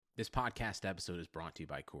This podcast episode is brought to you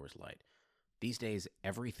by Coors Light. These days,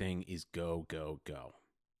 everything is go, go, go.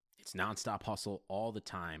 It's nonstop hustle all the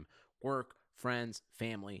time. Work, friends,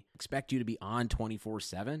 family expect you to be on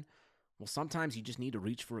 24/7. Well, sometimes you just need to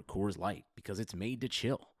reach for a Coors Light because it's made to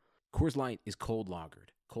chill. Coors Light is cold lagered,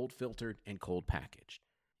 cold filtered, and cold packaged.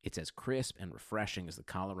 It's as crisp and refreshing as the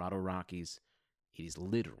Colorado Rockies. It is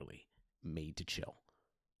literally made to chill.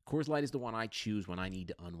 Coors Light is the one I choose when I need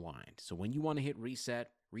to unwind. So when you want to hit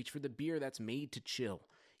reset, reach for the beer that's made to chill.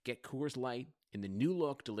 Get Coors Light in the new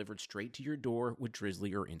look delivered straight to your door with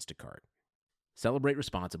Drizzly or Instacart. Celebrate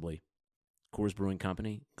responsibly. Coors Brewing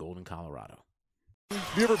Company, Golden, Colorado.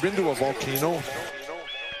 Have you ever been to a volcano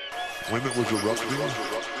when it was erupting?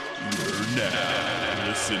 You're now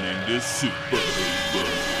listening to Super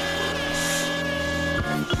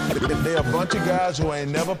Hoopers. They're a bunch of guys who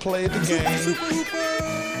ain't never played the game.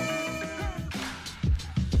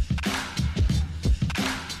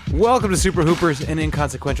 Welcome to Super Hoopers, an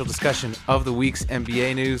inconsequential discussion of the week's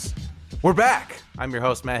NBA news. We're back. I'm your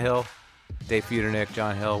host, Matt Hill, Dave Feudernick,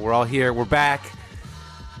 John Hill. We're all here. We're back.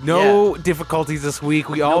 No difficulties this week.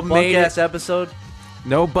 We all made it. Episode.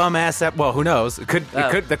 No bum ass. Well, who knows? It could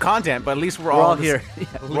the content, but at least we're all here.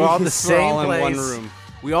 We're all in the same all place. in one room.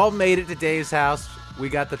 We all made it to Dave's house. We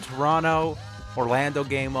got the Toronto-Orlando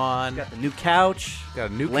game on. Got the new couch. Got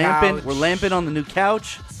a new lamping. couch. We're lamping on the new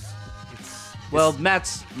couch. Well,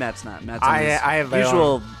 Matt's not. Matt's on his I have my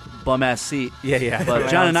usual bum ass seat. Yeah. But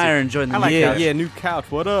John and I are enjoying the new couch. Yeah, new couch.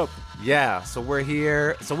 What up? Yeah, so we're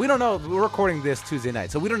here. So we don't know. We're recording this Tuesday night,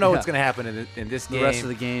 so we don't know what's going to happen in this The game. rest of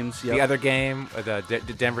the games. Yep. The other game,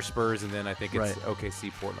 the Denver Spurs, and then I think it's Right.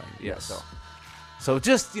 OKC Portland. Yeah, Yes. So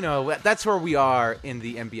just, that's where we are in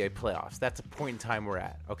the NBA playoffs. That's a point in time we're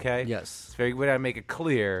at, okay? Yes. It's we got to make it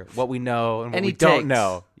clear what we know and what Any we don't takes?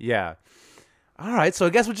 know. Yeah. All right, so I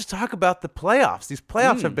guess we'll just talk about the playoffs. These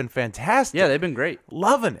playoffs have been fantastic. Yeah, they've been great.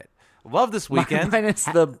 Loving it. Love this weekend. Minus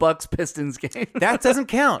the Bucks Pistons game. That doesn't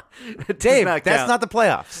count. It does Dave, not that's count. not the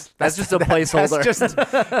playoffs. That's just a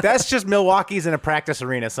placeholder. That's just Milwaukee's in a practice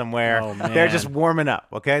arena somewhere. Oh, man. They're just warming up,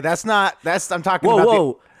 okay? I'm talking about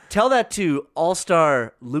Whoa. Tell that to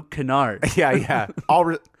All-Star Luke Kennard. Yeah.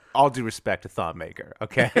 All due respect to Thonmaker,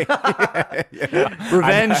 okay?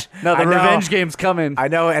 Revenge. The I know. revenge game's coming. I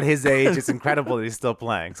know at his age it's incredible that he's still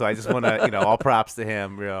playing. So I just want to, all props to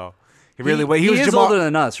him, He really was. He was is Jamal, older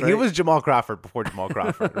than us, right? He was Jamal Crawford before Jamal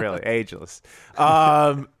Crawford, really ageless.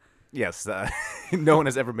 Yes, no one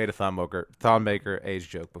has ever made a Thonmaker age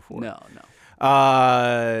joke before. No.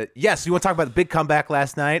 Yes, you want to talk about the big comeback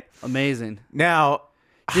last night? Amazing. Now,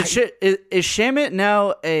 Is Shamit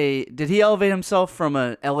now did he elevate himself from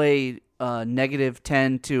an LA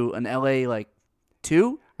 -10 to an LA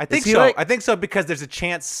 2? I think Is he so. I think so because there's a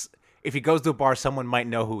chance if he goes to a bar, someone might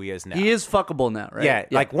know who he is now. He is fuckable now, right? Yeah,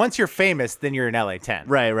 like once you're famous, then you're an LA 10.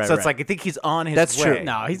 Right, So it's right. like I think he's on his That's way. true.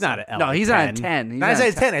 No, he's not an No, he's not a 10. He's Not not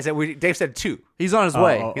as a 10. I said Dave said 2. He's on his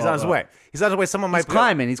way. He's on his way. He's on his way. Someone might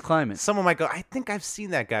He's climbing. Someone might go, I think I've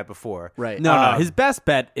seen that guy before. Right. No, his best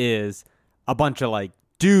bet is a bunch of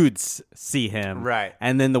dudes see him, Right.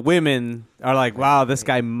 And then the women are like, "Wow, this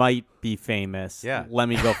guy might be famous. Yeah. Let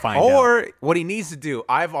me go find out." Or what he needs to do,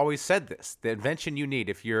 I've always said this, the invention you need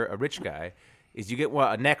if you're a rich guy is you get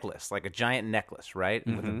a necklace, like a giant necklace, right?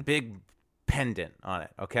 With a big pendant on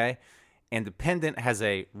it, okay? And the pendant has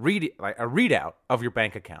a readout of your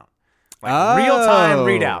bank account. Real-time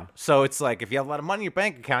readout. So it's like if you have a lot of money in your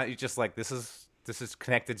bank account, you're just like, this is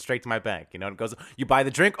connected straight to my bank. And it goes, you buy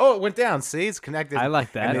the drink, oh, it went down. See, it's connected. I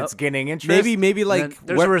like that. And it's gaining interest. maybe Then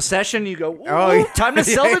there's a recession. You go, Oh, yeah. time to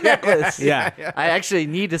sell the necklace. yeah, I actually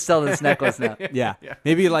need to sell this necklace now. yeah.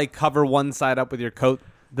 Maybe cover one side up with your coat,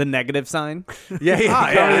 the negative sign. Yeah,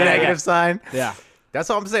 cover the negative sign. Yeah. That's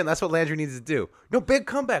all I'm saying. That's what Landry needs to do. No, big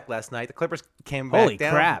comeback last night. The Clippers came back Holy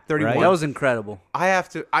down crap, 31. right? That was incredible. I have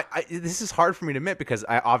to. This is hard for me to admit because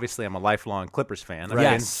I obviously am a lifelong Clippers fan. I've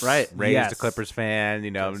Yes. been Right. raised Yes. a Clippers fan.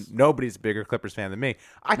 Nobody's a bigger Clippers fan than me.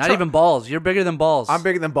 Not even balls. You're bigger than balls. I'm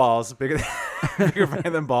bigger than balls. Bigger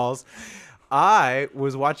fan than balls. I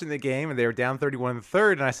was watching the game and they were down 31 in the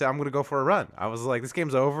third, and I said I'm going to go for a run. I was like, this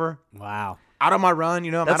game's over. Wow. Out on my run,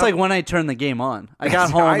 That's like when I turned the game on. I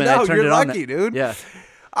got home I and know, I turned you're it on. lucky, dude. Yeah.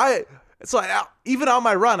 Even on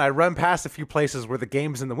my run, I run past a few places where the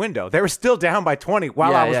game's in the window. They were still down by 20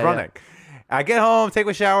 while I was running. I get home, take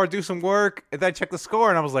a shower, do some work, and then I check the score,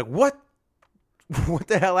 and I was like, what? What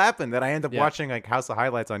the hell happened? That I end up watching House of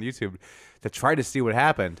Highlights on YouTube to try to see what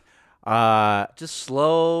happened. Just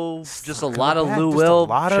slow. Just a lot of back, Lou just a Will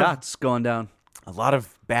lot of- shots going down. a lot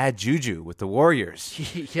of bad juju with the Warriors.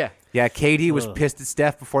 yeah. Yeah, KD was pissed at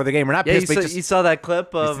Steph before the game. We're not Yeah, pissed, but you saw that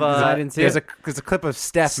clip of I didn't see there's it. a clip of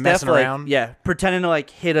Steph Steph messing like, around. yeah, pretending to like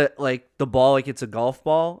hit the ball like it's a golf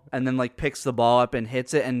ball, and then like picks the ball up and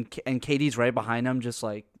hits it, and KD's right behind him, just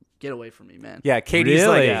like get away from me, man. Yeah, KD's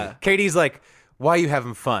Really? like, KD's like, why are you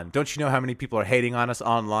having fun? Don't you know how many people are hating on us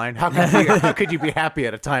online? How could you be happy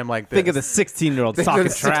at a time like this? Think of the 16-year-old Think of talking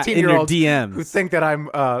the trash in your 16-year-olds DMs. who think that I'm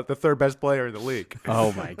the third best player in the league.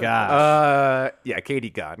 Oh my gosh. Yeah,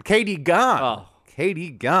 KD gone. KD gone. Oh.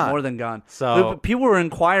 KD gone. More than gone. So- But people were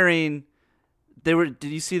inquiring. Did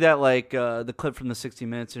you see that the clip from the 60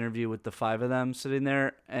 Minutes interview with the 5 of them sitting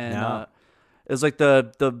there, and No. it was like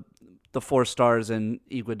the 4 stars and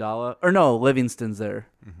Iguodala, or no, Livingston's there,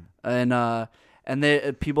 and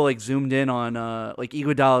they people like zoomed in on like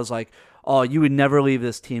Iguodala's like, oh, you would never leave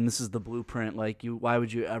this team. This is the blueprint. Like why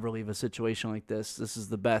would you ever leave a situation like this? This is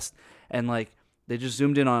the best. And like they just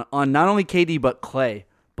zoomed in on not only KD but Clay,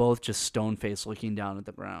 both just stone faced looking down at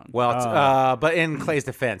the ground. Well, but in Clay's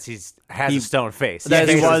defense, he has a stone face. That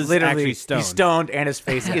His he face was is literally actually stoned. He's stoned, and his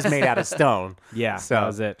face is made out of stone. Yeah, So- that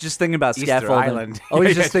was it. Just thinking about Easter scaffolding. Island. Oh,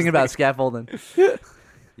 he's Yeah, just thinking about scaffolding.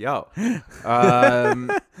 Yo.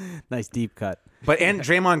 Nice deep cut. And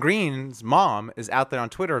Draymond Green's mom is out there on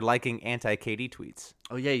Twitter liking anti-KD tweets.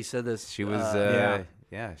 Oh yeah, you said this. She was, yeah.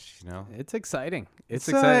 you know. It's exciting. It's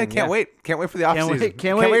exciting. exciting. Can't wait. Can't wait for the off season.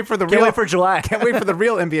 Can't wait for the can't real. wait for July. Can't wait for the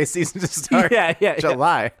real NBA season to start. Yeah.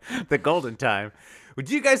 July, the golden time. Would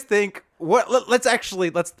you guys think? Let's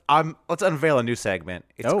unveil a new segment.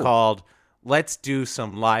 It's Oh. called "Let's Do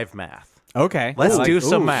Some Live Math." Okay. Let's do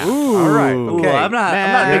some math. All right. Ooh, Okay. I'm not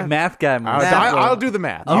a big math guy. I'll do the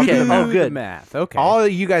math. Okay. I'll do the math. Oh, good. Math. Okay. All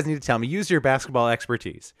you guys need to tell me. Use your basketball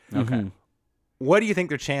expertise. okay. What do you think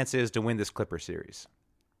their chance is to win this Clipper series?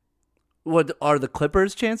 What are the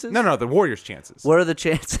Clippers' chances? No, the Warriors' chances. What are the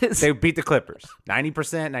chances? They beat the Clippers.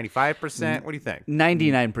 90%, 95%. What do you think?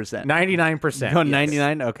 99%. 99%. Go Yes.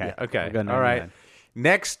 99. Okay. Okay. I'll go All right. 99.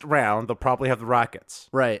 Next round, they'll probably have the Rockets.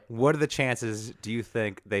 Right. What are the chances do you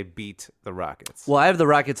think they beat the Rockets? Well, I have the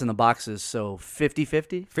Rockets in the boxes, so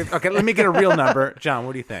 50-50. Okay, let me get a real number. John,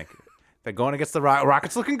 what do you think? They're going against the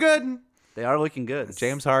Rockets looking good. They are looking good.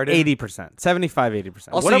 James Harden. 80%. 75-80%.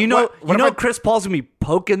 Also, What if- you know what if I- Chris Paul's gonna be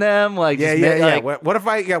poking them like Yeah, just yeah. like, What if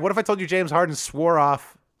I told you James Harden swore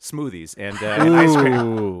off smoothies and ice cream?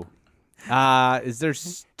 Ooh. Is there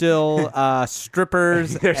still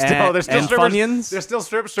strippers There's still and strippers. Funyuns? There's still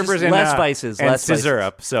strippers Just and less spices, and less spices.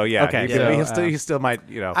 syrup. So yeah, Okay, he still might,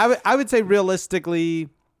 you know. I would say realistically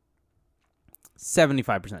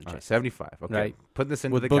 75% chance. 75. Okay, Right. Putting this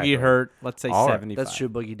into With the Boogie calculator. hurt, let's say All right. 75. that's true.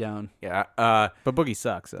 Boogie down. Yeah. But Boogie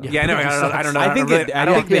sucks. Though. Yeah, no, I don't know. I think really- I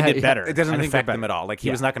don't think they did yeah, better. It doesn't I think affect they're them at better. all. Like he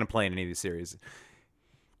Yeah. was not going to play in any of these series.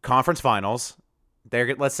 Conference finals.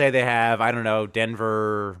 Let's say they have, I don't know,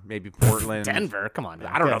 Denver, maybe Portland. Denver, come on. Man.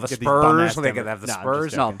 I don't know, the Get these bum-ass Spurs. They Denver- could have the No, I'm just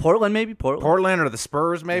Spurs. joking. No, Portland maybe Portland. Portland or the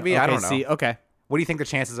Spurs, maybe. I Okay, don't know. See, okay. What do you think the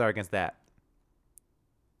chances are against that?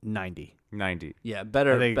 90. 90. Yeah, I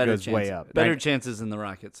better think it better goes way chances. up. Better 90. chances than the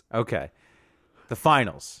Rockets. Okay. The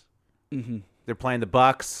finals. Mm-hmm. They're playing the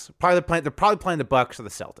Bucks. They're probably playing the Bucks or the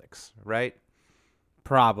Celtics, right?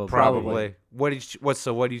 Probably. Probably. What do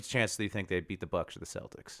you chance do you think they beat the Bucks or the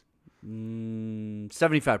Celtics?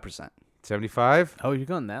 75%. 75? Oh, you're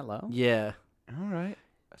going that low? Yeah. All right.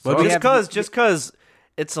 Well, So- we have- Just because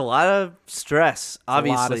it's a lot of stress. lot of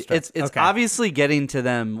Obviously, stress. it's Okay. obviously getting to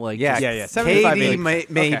them. Like Yeah, just- yeah. 75, KD 80%.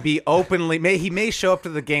 may Okay. be openly he may show up to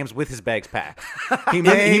the games with his bags packed. He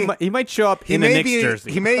He might show up in a may Knicks be,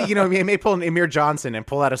 jersey. he may pull an Amir Johnson and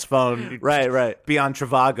pull out his phone. Right. Be on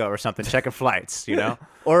Trivago or something, checking flights. You know.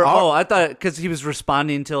 Or I thought because he was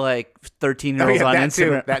responding to like 13-year-olds on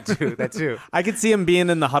Instagram. That too. I could see him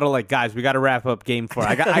being in the huddle like, guys, we got to wrap up game 4.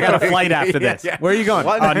 I got a flight after this. Yeah. Where are you going?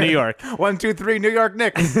 New York. 1, 2, 3, New York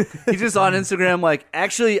Knicks. He's just on Instagram like,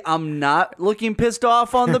 actually, I'm not looking pissed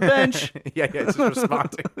off on the bench. yeah, just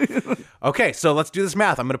responding. Okay, so let's do this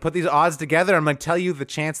math. I'm going to put these odds together. I'm going to tell you the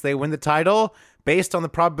chance they win the title based on the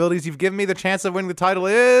probabilities you've given me. The chance of winning the title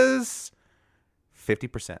is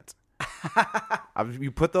 50%.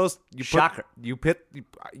 You put those. Shocker.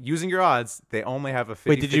 Using your odds. They only have a 50.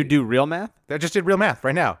 Wait, did you do real math? I just did real math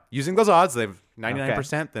right now. Using those odds, they've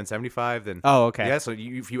 99%, then 75, then. Oh, okay. Yeah, so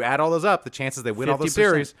if you add all those up, the chances they win all the 50%.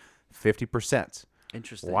 series, 50%.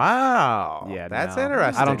 Interesting. Wow. Yeah, that's no.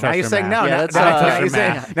 interesting. I don't now trust you're your saying math. no. Yeah, now, that's, now, uh, now you're trust your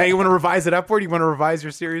saying, math. now you want to revise it upward. You want to revise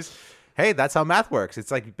your series. Hey, that's how math works.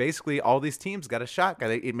 It's like basically all these teams got a shot.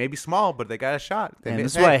 It may be small, but they got a shot. And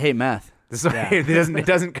this is why I hate math. This is why it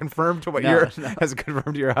doesn't confirm to what No, your doesn't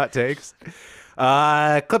confirm to your hot takes.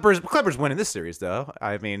 Clippers winning this series, though.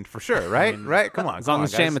 I mean, for sure, right? Right? Come on. As long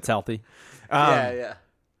as guys. Shamit's healthy. yeah.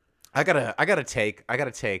 I got a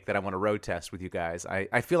take that I want to road test with you guys.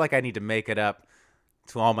 I feel like I need to make it up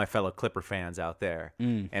to all my fellow Clipper fans out there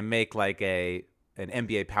and make like an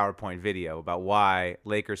NBA PowerPoint video about why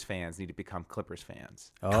Lakers fans need to become Clippers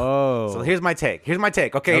fans. Oh. So here's my take.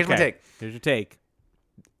 Okay, here's my take. Here's your take.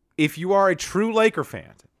 If you are a true Laker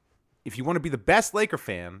fan, if you want to be the best Laker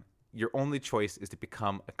fan, your only choice is to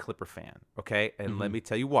become a Clipper fan, okay? And let me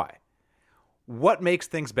tell you why. What makes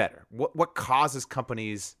things better? What causes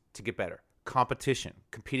companies to get better? Competition,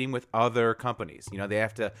 competing with other companies. You know, they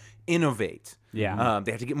have to innovate. Yeah.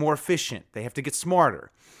 They have to get more efficient. They have to get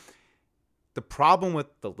smarter. The problem with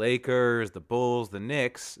the Lakers, the Bulls, the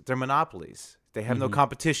Knicks, they're monopolies. They have no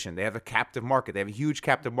competition. They have a captive market. They have a huge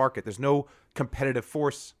captive market. There's no competitive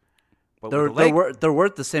force. But They're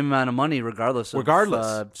worth the same amount of money regardless. Of,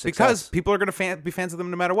 because success. people are going to be fans of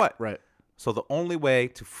them no matter what. Right. So the only way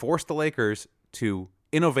to force the Lakers to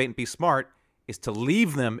innovate and be smart is to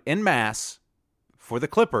leave them en masse for the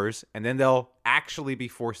Clippers, and then they'll actually be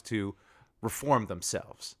forced to reform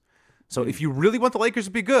themselves. So if you really want the Lakers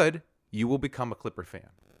to be good, you will become a Clipper fan.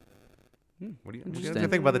 What do you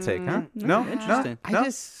think about the take, huh? No? Interesting. No?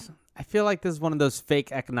 I feel like this is one of those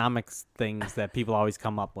fake economics things that people always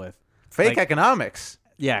come up with. Fake Like- economics.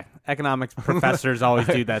 Yeah, economics professors always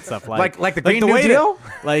do that stuff. Like the Green New way Deal?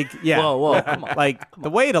 Yeah. Whoa, come on. Like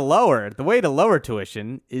the way to lower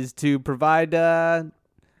tuition is to provide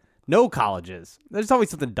no colleges. There's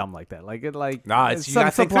always something dumb like that. Nah, it's you some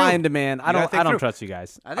gotta think supply through. and demand. You I gotta don't. think I don't through. trust you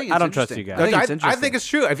guys. I think I it's don't trust you interesting. guys. I think it's I interesting. think it's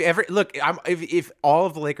true. If all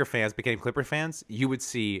of the Laker fans became Clipper fans, you would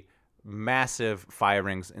see massive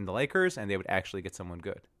firings in the Lakers, and they would actually get someone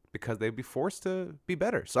good because they'd be forced to be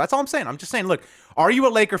better. So that's all I'm saying. I'm just saying, look, are you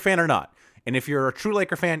a Laker fan or not? And if you're a true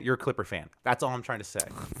Laker fan, you're a Clipper fan. That's all I'm trying to say.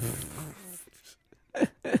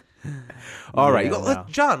 All right, Yeah, no.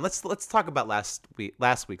 John. Let's talk about last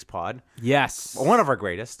week's pod. Yes. One of our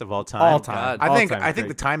greatest of all time. All time. I All think time I think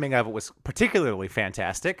great. the timing of it was particularly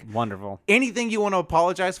fantastic. Wonderful. Anything you want to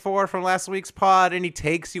apologize for from last week's pod? Any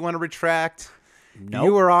takes you want to retract? Nope.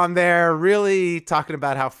 You were on there really talking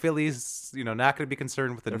about how Philly's, not going to be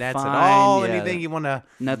concerned with the They're Nets at fine, all. yeah. Anything you want to?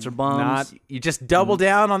 Nets are bums. You just double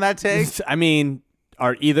down on that take? I mean,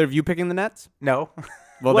 are either of you picking the Nets? No.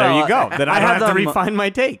 Well, there Well, you go. Then I I don't have have to them- refine my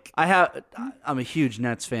take. I'm a huge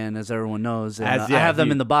Nets fan, as everyone knows. And, As- I yeah, have them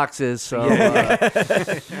you- in the boxes, so I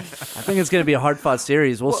think it's going to be a hard-fought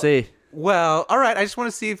series. We'll see. Well, all right. I just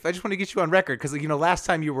want to get you on record because last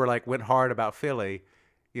time you were went hard about Philly.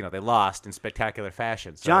 They lost in spectacular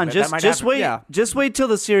fashion. So John, that might just happen. wait. Yeah. Just wait till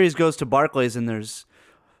the series goes to Barclays and there's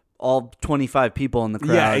all 25 people in the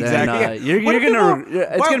crowd. Yeah, exactly. And, you're What do gonna. people-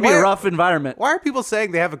 It's why- gonna be why- a rough environment. Why are people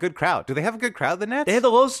saying they have a good crowd? Do they have a good crowd, the Nets? They had the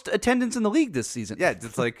lowest attendance in the league this season. Yeah,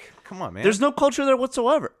 it's like, come on, man. There's no culture there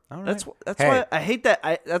whatsoever. All right. That's Hey. why I hate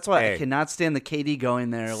that. That's why Hey. I cannot stand the KD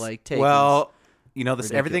going there. Well,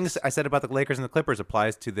 everything ridiculous. I said about the Lakers and the Clippers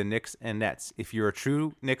applies to the Knicks and Nets. If you're a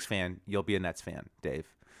true Knicks fan, you'll be a Nets fan, Dave.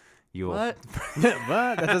 You will. What? What?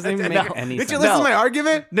 That doesn't even make any Did you sense. listen to my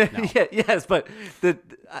argument? Yeah, yes, but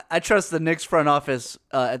I trust the Knicks front office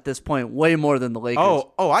at this point way more than the Lakers.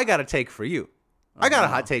 Oh, I got a take for you. I got a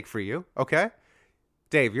hot take for you. Okay,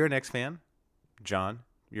 Dave, you're a Knicks fan. John,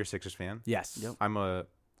 you're a Sixers fan. Yes. I'm a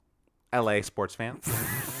LA sports fan.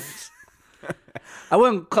 I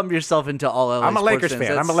wouldn't clump yourself into all LA I'm a sports Lakers fans.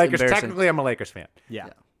 fan. That's I'm a Lakers. embarrassing. Technically, I'm a Lakers fan. Yeah.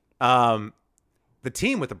 The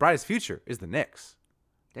team with the brightest future is the Knicks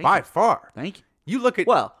Thank by you. far. Thank you. You look at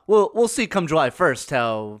Well, we'll see come July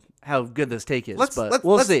 1st how good this take is. But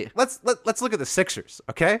we'll see. Let's look at the Sixers,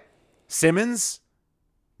 okay? Simmons,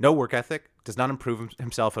 no work ethic, does not improve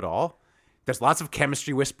himself at all. There's lots of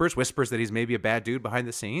chemistry whispers that he's maybe a bad dude behind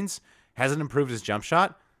the scenes. Hasn't improved his jump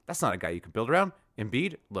shot. That's not a guy you can build around.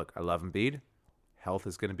 Embiid, look, I love Embiid. Health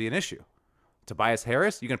is going to be an issue. Tobias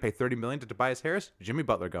Harris, you're going to pay $30 million to Tobias Harris. Jimmy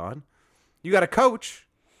Butler gone. You got a coach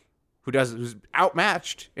who's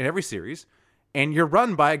outmatched in every series, and you're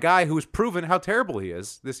run by a guy who's proven how terrible he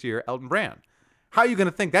is this year, Elton Brand. How are you going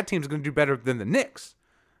to think that team's going to do better than the Knicks?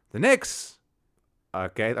 The Knicks,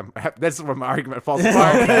 okay, that's where my argument falls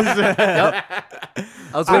apart. I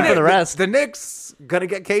was waiting for the rest. The Knicks going to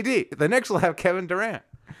get KD. The Knicks will have Kevin Durant.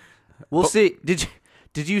 We'll see. Did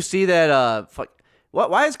you see that?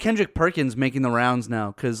 Why is Kendrick Perkins making the rounds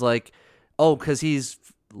now? Because he's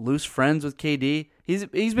loose friends with KD. He's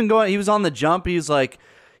been going. He was on the jump. He's like,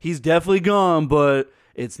 he's definitely gone, but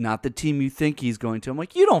it's not the team you think he's going to. I'm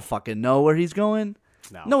like, you don't fucking know where he's going.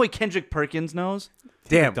 No way Kendrick Perkins knows.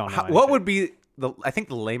 Damn, don't know what would be I think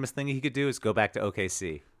the lamest thing he could do is go back to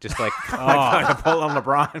OKC. Just like pull on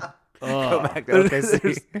LeBron. Go back to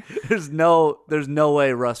OKC. There's no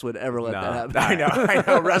way Russ would ever let that happen. I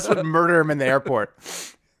know. Russ would murder him in the airport.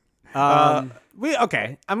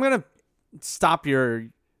 Okay. I'm gonna stop your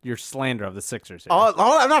slander of the Sixers here.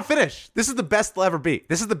 I'm not finished. This is the best they'll ever be.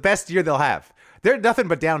 This is the best year they'll have. They're nothing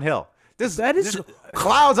but downhill. There's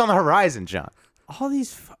clouds on the horizon, John.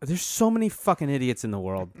 There's so many fucking idiots in the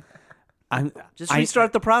world. Just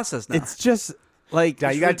restart the process now. It's just like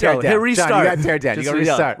John, you got to tear it down. Hit restart. John, you got to tear it down. You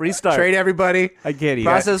Just got to restart. Trade everybody. I get it.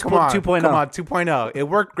 Process Come on, 2.0. Come on, 2.0. It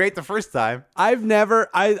worked great the first time. I've never.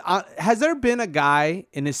 Has there been a guy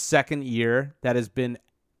in his second year that has been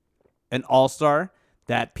an all-star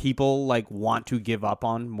that people like want to give up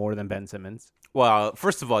on more than Ben Simmons? Well,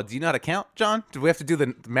 first of all, do you know how to count, John? Do we have to do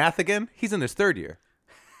the math again? He's in his third year.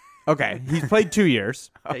 Okay, he's played 2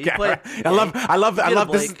 years. Okay. I love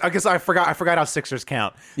this. I guess I forgot how Sixers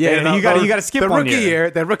count. Yeah, you got to skip the one rookie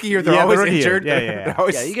year. The rookie year, they're always injured. Yeah.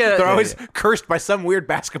 They're always cursed by some weird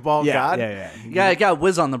basketball god. Yeah. You got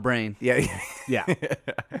whiz on the brain. Yeah.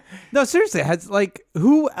 No, seriously,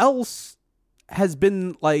 who else has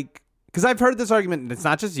been like? Because I've heard this argument, and it's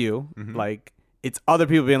not just you. Mm-hmm. Like, it's other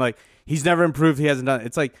people being like, he's never improved. He hasn't done it.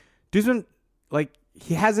 It's like, dude's been like,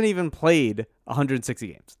 he hasn't even played 160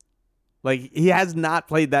 games. Like, he has not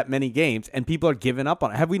played that many games, and people are giving up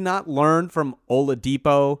on it. Have we not learned from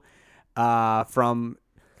Oladipo, from...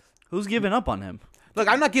 Who's giving up on him? Look,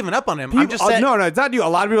 I'm not giving up on him. People, I'm just saying... No, it's not you. A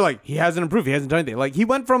lot of people are like, he hasn't improved. He hasn't done anything. Like, he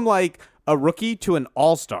went from, like, a rookie to an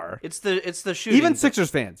all-star. It's the shooting. Even thing.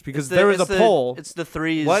 Sixers fans, because there was a poll. It's the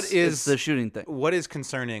threes. It's the shooting thing? What is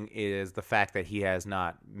concerning is the fact that he has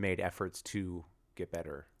not made efforts to get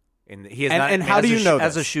better. And how do you know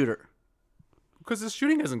as this? a shooter? Because his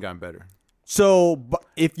shooting hasn't gotten better. So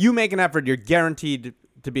if you make an effort, you're guaranteed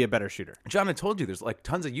to be a better shooter. John, I told you there's like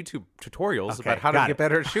tons of YouTube tutorials Okay, about how to got get it.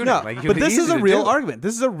 better at shooting. No, Like, but this is a easy to real do. argument.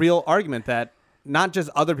 This is a real argument that not just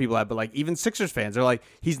other people have, but like even Sixers fans are like,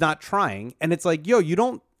 he's not trying. And it's like,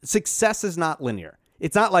 success is not linear.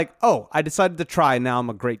 It's not like, oh, I decided to try, now I'm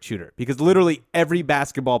a great shooter. Because literally every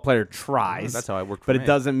basketball player tries. That's how it worked for But me. it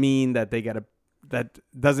doesn't mean that they get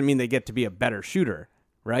to be a better shooter,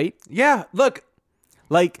 right? Yeah, look,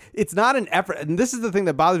 Like, it's not an effort. And this is the thing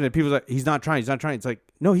that bothers me. People are like, he's not trying. It's like,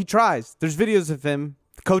 no, he tries. There's videos of him.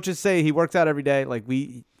 Coaches say he works out every day.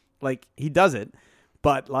 He does it.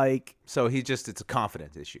 But, like... So it's a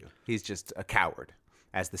confidence issue. He's just a coward,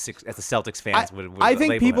 as the Celtics fans would I think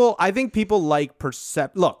label him. I think people like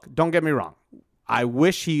Look, don't get me wrong. I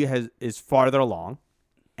wish he is farther along.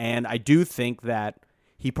 And I do think that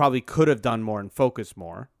he probably could have done more and focused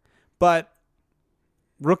more. But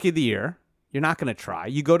Rookie of the Year... You're not going to try.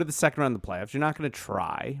 You go to the second round of the playoffs. You're not going to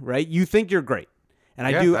try, right? You think you're great. And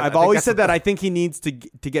I do. I've always said that I think he needs to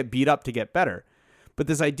get beat up to get better. But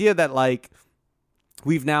this idea that, like,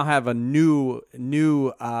 we've now have a new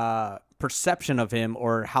perception of him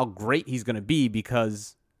or how great he's going to be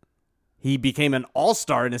because he became an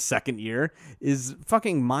all-star in his second year is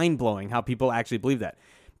fucking mind-blowing how people actually believe that.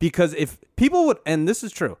 Because if people would, and this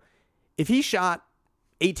is true, if he shot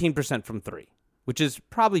 18% from three, which is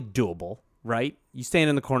probably doable, right? You stand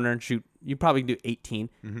in the corner and shoot. You probably can do 18.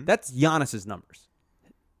 Mm-hmm. That's Giannis's numbers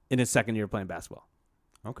in his second year playing basketball.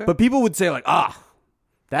 Okay. But people would say like,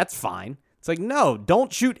 that's fine. It's like, no,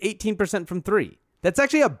 don't shoot 18% from three. That's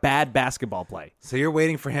actually a bad basketball play. So you're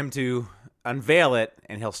waiting for him to unveil it,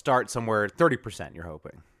 and he'll start somewhere 30%, you're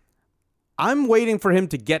hoping. I'm waiting for him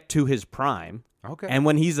to get to his prime. Okay. And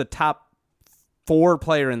when he's a top 4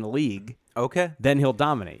 player in the league, okay, then he'll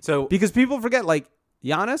dominate. So because people forget, like,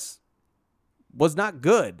 Giannis was not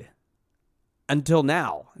good until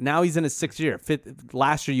now. Now he's in his 6th year.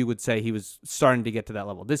 Last year, you would say he was starting to get to that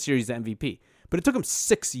level. This year, he's the MVP. But it took him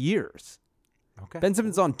 6 years. Okay. Ben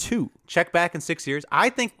Simmons on 2. Check back in 6 years. I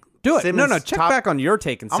think do it. Simmons No, check back on your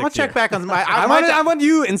take in 6 years. I'm gonna check back on my. I want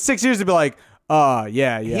you in 6 years to be like,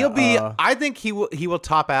 yeah. He'll be. I think he will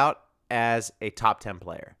top out as a top 10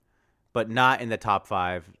 player, but not in the top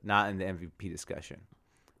 5, not in the MVP discussion.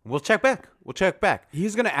 We'll check back.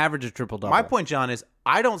 He's going to average a triple-double. My point, John, is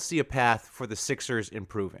I don't see a path for the Sixers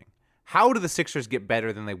improving. How do the Sixers get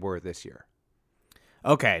better than they were this year?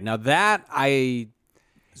 Okay, now that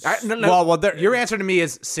no. Well, your answer to me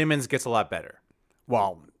is Simmons gets a lot better.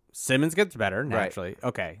 Well, Simmons gets better naturally. Right.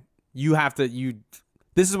 Okay, you have to.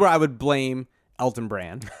 This is where I would blame Elton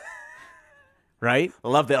Brand. Right? I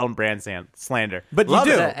love the Elton Brand slander. But love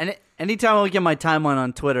you do. And anytime I look at my timeline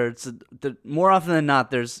on Twitter, it's more often than not,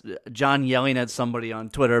 there's John yelling at somebody on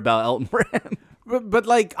Twitter about Elton Brand. But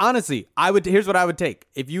like honestly, here's what I would take.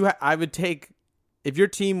 If your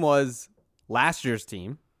team was last year's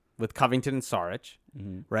team with Covington and Saric,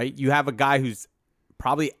 right? You have a guy who's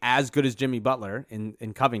probably as good as Jimmy Butler in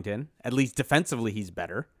Covington. At least defensively, he's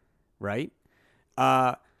better, right?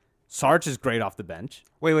 Saric is great off the bench.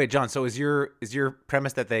 Wait, John. So is your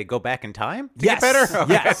premise that they go back in time to Yes. get better?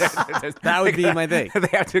 Okay. Yes. That would be my thing. They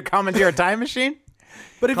have to commandeer a time machine.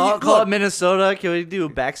 But if Call you up look, Minnesota. Can we do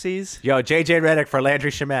backsies? Yo, JJ Redick for Landry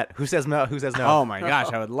Shamet. Who says no? Who says no? oh my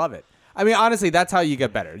gosh, I would love it. I mean, honestly, that's how you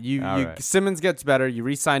get better. Right. Simmons gets better. You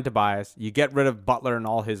re-sign Tobias. You get rid of Butler and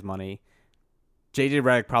all his money. JJ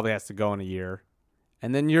Redick probably has to go in a year,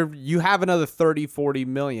 and then you have another 30, 40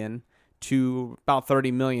 million to about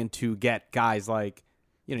 30 million to get guys like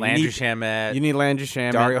Landry Shamet. You need Landry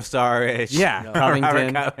Shamet, Dario Saric. yeah, Robert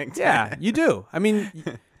Covington. Covington. Yeah, you do. I mean,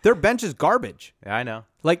 their bench is garbage. Yeah, I know.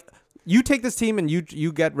 Like you take this team and you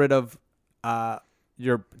get rid of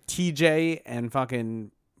your TJ and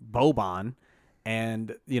fucking Boban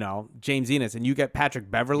and James Enos, and you get Patrick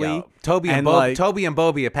Beverly. Yo, Toby and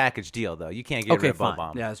Bobby a package deal though. You can't get Okay, rid of fine.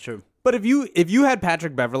 Boban. Yeah, that's true. But if you had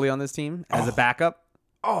Patrick Beverly on this team as a backup,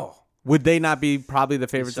 would they not be probably the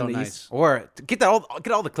favorites so in the nice. East? Or get all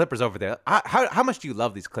the Clippers over there. How much do you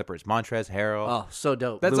love these Clippers? Montrezl Harrell, Oh, so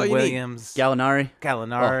dope. That's Lou all you need. Williams, Gallinari.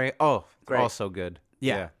 Gallinari. Oh, great. all so good.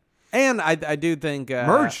 Yeah. And I do think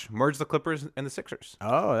Merge the Clippers and the Sixers.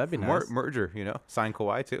 Oh, that'd be nice. Merger, sign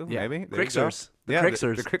Kawhi too. Yeah. Maybe There you go. Crixers. The Yeah,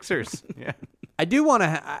 Crixers. The Crixers. Yeah. I do want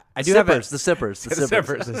to. I do have a, Sippers. The Sippers. The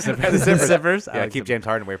Sippers. the Sippers. I Yeah, like keep Sippers. James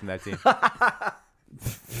Harden away from that team.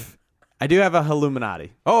 I do have a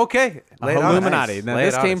Illuminati. Oh, okay. Lay it on us. Illuminati. Now, Lay it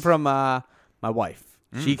this on came us. from my wife.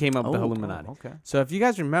 She came up with the Oh, Illuminati. okay. So if you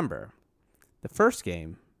guys remember, the first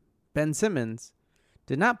game, Ben Simmons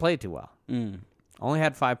did not play too well. Only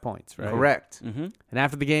had 5 points, right? Correct. And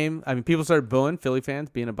after the game, I mean, people started booing. Philly fans,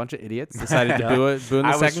 being a bunch of idiots, decided to boo in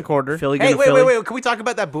the second quarter. Philly Hey, gonna Philly. wait. Can we talk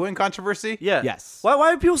about that booing controversy? Yeah. Yes. Why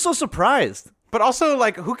are people so surprised? But also,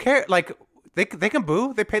 who cares? They can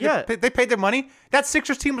boo. They paid Yeah. they paid their money. That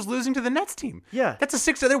Sixers team was losing to the Nets team. Yeah. That's a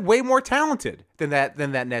Sixers. They're way more talented than that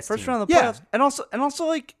Nets First team. round of the Yeah. playoffs. And also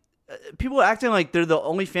like people acting like they're the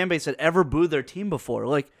only fan base that ever booed their team before.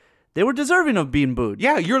 Like they were deserving of being booed.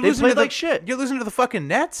 Yeah, you're They losing played to the, like shit. You're losing to the fucking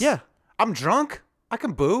Nets. Yeah. I'm drunk. I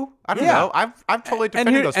can boo. I don't Yeah. know. I've totally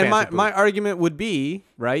defended those fans. my, that boo. my argument would be,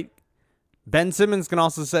 right, Ben Simmons can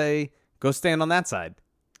also say, go stand on that side.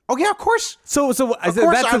 Oh yeah, of course. So course, that's the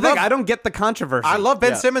I thing. love- I don't get the controversy. I love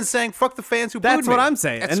Ben Yeah. Simmons saying "fuck the fans who booed That's what me." I'm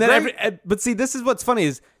saying. That's and then great. but see, this is what's funny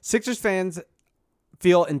is Sixers fans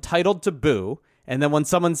feel entitled to boo, and then when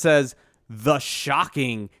someone says the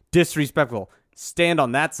shocking, disrespectful, stand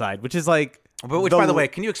on that side, which is like, But which, by the way,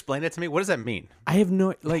 can you explain it to me? What does that mean? I have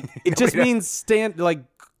no like. It just means stand like.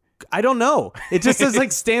 I don't know. It just says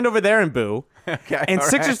like stand over there and boo. Okay, And all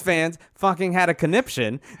Sixers right. fans fucking had a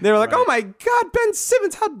conniption. They were like, "Oh my God, Ben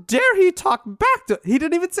Simmons! How dare he talk back to?" He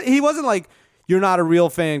didn't even say. He wasn't like, "You're not a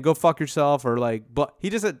real fan. Go fuck yourself," or like. But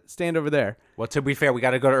he just said, "Stand over there." Well, to be fair, we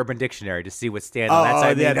got to go to Urban Dictionary to see what stand on that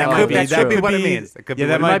side yeah, means. that That might could be- that that could be could what it be- means. That could yeah, be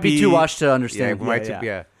that what it It might might be be- too washed to Yeah, understand. we might yeah.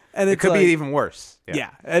 yeah. And it it's could like- be even worse.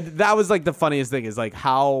 Yeah, and that was like the funniest thing is like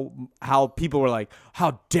how people were like,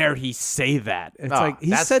 "How dare he say that?" It's Oh, like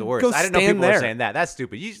he that's said, the worst. "Go I didn't know stand people there." were saying that. That's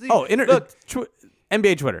stupid. Usually, Oh, look,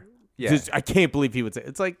 NBA Twitter. Yeah. Just, I can't believe he would say.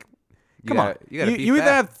 It's like, come gotta- on, you gotta beat you either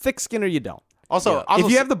back. have thick skin or you don't. also, If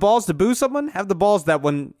you have the balls to boo someone, have the balls that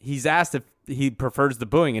when he's asked if he prefers the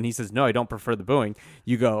booing and he says no, I don't prefer the booing,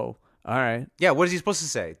 you go, all right. yeah, what is he supposed to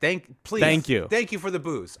say? Thank you for the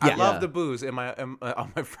booze. I Yeah. love Yeah. the booze in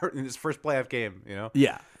in this first playoff game. Yeah.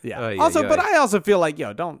 Yeah, Also, yeah, but yeah. I also feel like,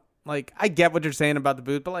 don't like. I get what you're saying about the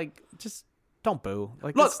booze, but like, just don't boo.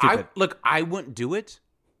 Like, Look, that's stupid. I wouldn't do it,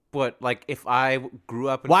 but like if I grew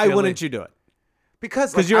up in Why Philly, wouldn't you do it?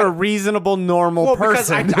 Because Because you're a reasonable, normal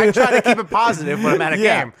person. Because I try to keep it positive when I'm at a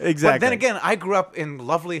Yeah, game. exactly. But then again, I grew up in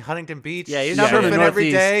lovely Huntington Beach. Yeah, you're not from the surfing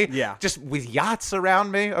every Northeast. day. Yeah. Just with yachts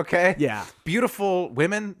around me. Okay. Yeah. Beautiful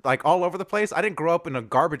women like all over the place. I didn't grow up in a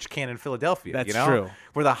garbage can in Philadelphia. That's you know? true.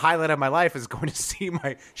 Where the highlight of my life is going to see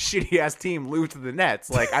my shitty ass team lose to the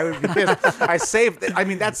Nets. Like I would be pissed. I saved. I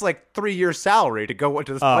mean, that's like 3 years' salary to go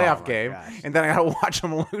into this playoff my game, gosh. and then I gotta watch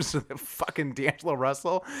them lose to the fucking D'Angelo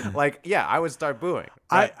Russell. Like, yeah, I would start booing.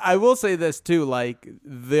 I will say this too, like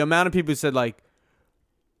the amount of people who said like,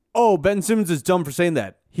 "Oh, Ben Simmons is dumb for saying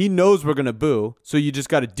that. He knows we're gonna boo, so you just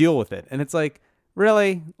got to deal with it." And it's like,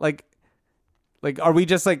 really, like, are we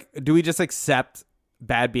just like, do we just accept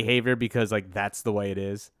bad behavior because like that's the way it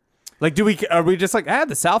is? Like, are we just like,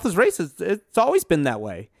 the South is racist? It's always been that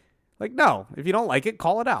way. Like, no, if you don't like it,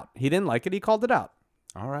 call it out. He didn't like it, he called it out.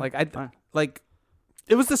 All right. Like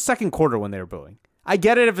it was the second quarter when they were booing. I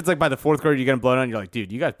get it if it's like by the fourth quarter you're getting blown out and you're like,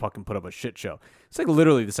 dude, you guys fucking put up a shit show. It's like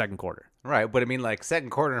literally the second quarter. Right, but I mean, like,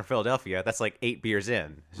 second quarter in Philadelphia, that's like 8 beers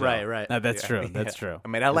in. So. Right. That's true. That's true. I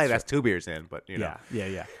mean, LA, that's 2 beers in, but, you know.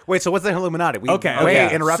 Yeah. Wait, so what's the Illuminati?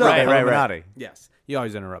 Okay. Interrupted So- the Illuminati. Yes. You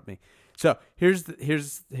always interrupt me. So here's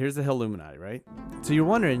the Illuminati, right? So you're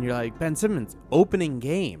wondering, you're like, Ben Simmons, opening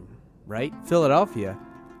game, right? Philadelphia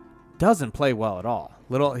doesn't play well at all.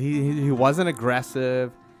 He wasn't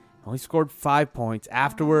aggressive. Only scored 5 points.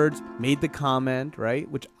 Afterwards, made the comment, right?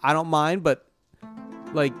 Which I don't mind, but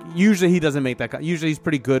like usually he doesn't make that. Usually he's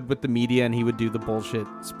pretty good with the media, and he would do the bullshit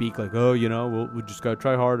speak like, "Oh, you know, we just gotta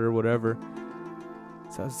try harder, whatever."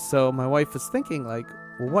 So my wife was thinking like,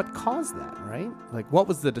 well, what caused that, right? Like, what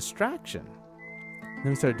was the distraction?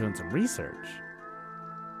 Then we started doing some research.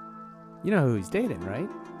 You know who he's dating, right?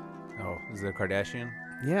 Oh, is it a Kardashian?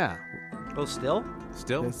 Yeah, Oh, still?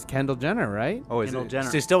 Still? it's Kendall Jenner, right? Oh, is Kendall it? Jenner.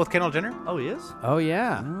 Is he still with Kendall Jenner? Oh, he is? Oh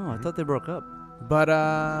yeah, Oh, I thought they broke up. but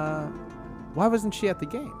why wasn't she at the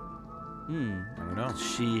game? I don't know.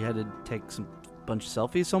 She had to take some bunch of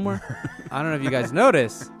selfies somewhere. I don't know if you guys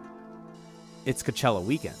noticed. It's Coachella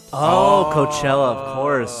weekend. Oh, Coachella, of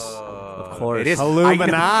course. It is.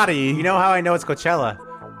 Illuminati. You know how I know it's Coachella?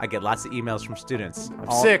 I get lots of emails from students.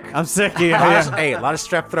 I'm sick. I'm sick. A Yeah. lot of- hey, a lot of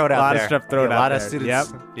strep throat out A lot there. of strep throat a out lot there. of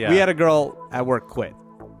students. Yep. Yeah. We had a girl at work quit,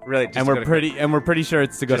 really, just and to we're go to- pretty sure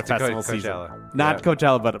it's to go to Just to go to festival season. Coachella. Not Yeah.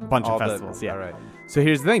 Coachella, but a bunch All of the- festivals. Yeah. all right. So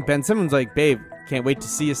here's the thing: Ben Simmons like, babe, can't wait to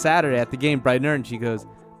see you Saturday at the game, bright and early. And she goes,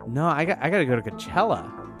 no, I gotta go to Coachella.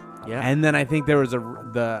 Yeah. And then I think there was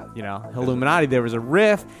Illuminati. There was a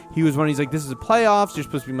riff. He was one. He's like, this is the playoffs. You're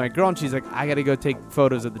supposed to be my girl. And she's like, I gotta go take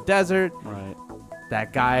photos of the desert. Right.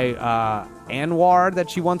 That guy Anwar that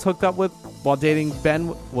she once hooked up with while dating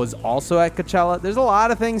Ben was also at Coachella. There's a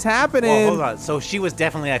lot of things happening. Well, hold on. So she was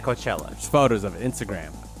definitely at Coachella. There's photos of it.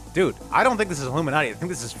 Instagram. Dude, I don't think this is Illuminati. I think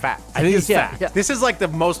this is fact. I think it's Yeah, fact. yeah. This is like the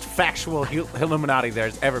most factual Illuminati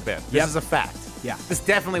there's ever been. This Yep. is a fact. Yeah. This is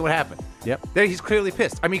definitely what happened. Yep. There, he's clearly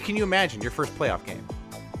pissed. I mean, can you imagine your first playoff game?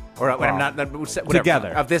 Or when I'm not whatever, Together.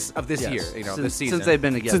 of this Yes. year, this season. Since they've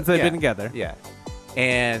been together. Since they've Yeah. been together. Yeah.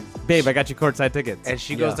 And Babe, I got you courtside tickets. and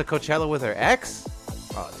she Yeah. goes to Coachella with her ex.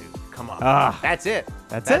 Oh, dude, come on. Ah. That's it.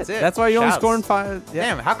 That's it. That's why you're only scoring 5. Yeah.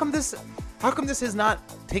 Damn, how come this has not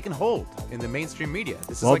taken hold in the mainstream media?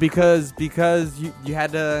 This is Well, like because you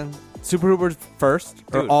had to Super Hoopers first,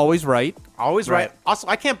 or Dude. always right. always right. Also,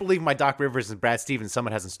 I can't believe my Doc Rivers and Brad Stevens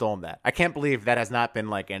someone hasn't stolen that. I can't believe that has not been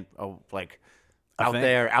like out thing?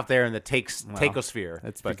 there in the takeosphere.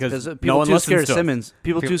 That's But because Because no people one too listens scared of to us. Simmons.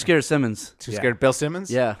 People too scared of Simmons. too scared of Bill Simmons.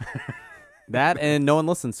 Yeah. That and no one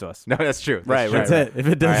listens to us. No, that's true. That's it. If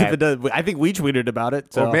it does, All right. if it does, I think we tweeted about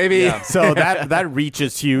it. So Well, maybe. Yeah. So that reach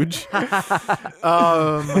is huge. All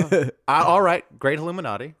right. Great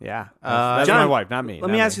Illuminati. Yeah, that's John, my wife, not me.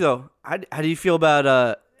 Let me ask you though, how do you feel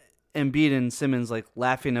about Embiid and Simmons like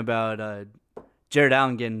laughing about Jared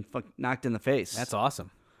Allen getting knocked in the face? That's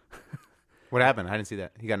awesome. What happened? I didn't see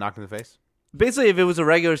that. He got knocked in the face. Basically, if it was a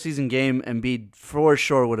regular season game, Embiid for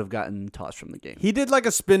sure would have gotten tossed from the game. He did like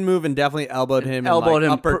a spin move and definitely elbowed him. Elbowed in,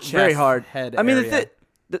 like, him upper very chest, hard. Head I mean, area.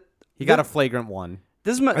 He got a flagrant one.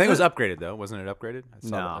 this is my. I think it was upgraded though. Wasn't it upgraded? I saw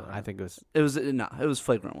No, that. I think it was. It was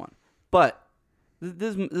flagrant one. But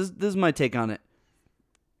this is my take on it.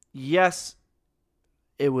 Yes,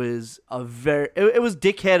 it was it was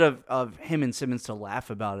dickhead of him and Simmons to laugh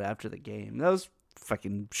about it after the game. That was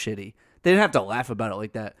fucking shitty. They didn't have to laugh about it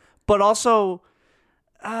like that. But also,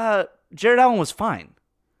 Jared Allen was fine.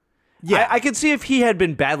 Yeah. I could see if he had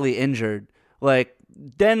been badly injured, like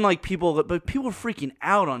then like people were freaking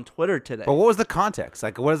out on Twitter today. But what was the context?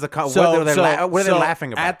 Like, what is the So, what are they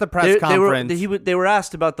laughing about? at the press conference? They were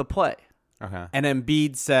asked about the play. okay. And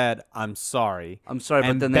Embiid said, "I'm sorry." I'm sorry,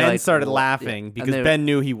 and but then Ben they started yeah. laughing And because they- Ben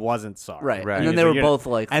knew he wasn't sorry. Right. Right. And then He's they were like, both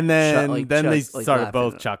like, and then shut- like, then they shut- like, started laughing.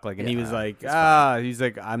 both chuckling, and he was Yeah. like, he's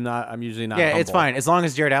like, I'm usually not. Yeah, it's humble." fine as long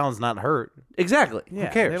as Jared Allen's not hurt. Exactly. Yeah,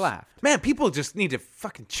 Who cares? They laughed. Man, people just need to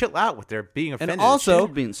fucking chill out with their being offended. And at also, shit.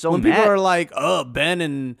 People being so when mad. people are like, "Oh, Ben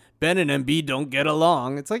and Embiid don't get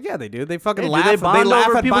along," it's like, yeah, they do. They fucking Hey, do laugh. they bond laugh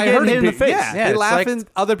over at people by getting hurting hit in the people. face? Yeah, Yeah, they it's laugh like- in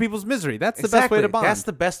other people's misery. That's the best way to bond. That's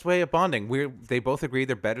the best way of bonding. They both agree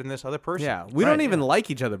they're better than this other person. yeah, we don't even like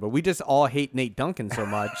each other, but we just all hate Nate Duncan so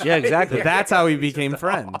much. Yeah, exactly. That's how we became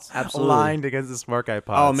friends. Absolutely. aligned against the Smart Guy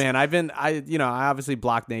Pods. Oh man, I obviously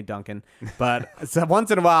blocked Nate Duncan, but so once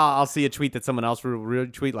in a while I'll see a tweet that someone else will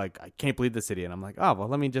retweet like, "I can't believe this idiot." And I'm like, "Oh well,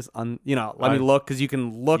 let me just let me look," because you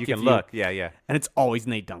can look. you if can look. Yeah, yeah. and it's always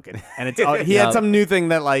Nate Duncan, and it's he had some new thing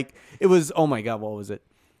that like it was. Oh my god, what was it?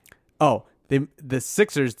 Oh, the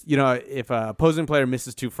Sixers, if a opposing player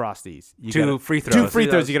misses two Frosties, Two free throws. Two free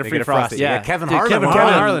throws, you get a They free get a Frosty. Frosty. Yeah, Kevin Dude, Harlan. Kevin Kevin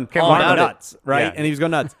Harlan. Harlan all went about it. nuts, right? Yeah. And he was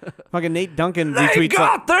going nuts. Fucking Nate Duncan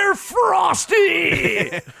retweets. their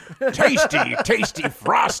Frosty. tasty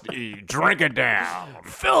Frosty. Drink it down.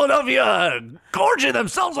 Philadelphia gorging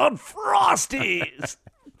themselves on Frosties.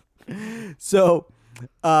 So,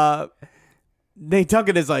 Nate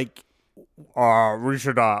Duncan is like, we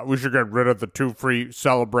should get rid of the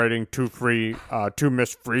two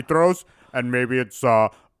missed free throws, and maybe it's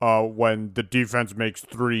when the defense makes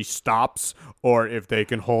 3 stops, or if they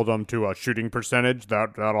can hold them to a shooting percentage,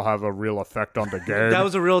 that'll have a real effect on the game. That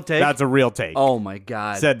was a real take. that's a real take. Oh my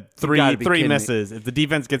god. Said You gotta be three kidding me. misses. If the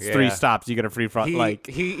defense gets 3 stops, you get a free front.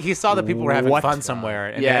 He saw that people were having what? fun somewhere,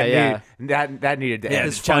 and Yeah, that needed to Yeah, end.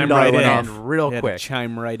 his chime dollar right went in. off real He had to quick.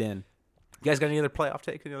 chime right in. You guys got any other playoff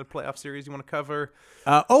take? Any other playoff series you want to cover?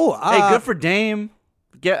 Hey, good for Dame.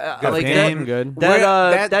 Yeah, Good like for Dame, that, good.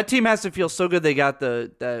 That that team has to feel so good they got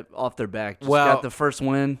that off their back. Just Well- got the first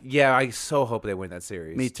win. Yeah, I so hope they win that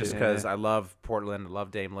series. Me too. Just because I love Portland, I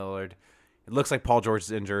love Dame Lillard. It looks like Paul George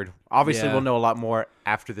is injured. Obviously, Yeah. we'll know a lot more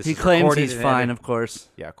after this. He is claims recorded he's and fine, edited. of course.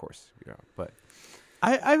 Yeah, of course. Yeah, but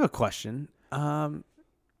I have a question.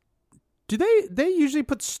 Do they usually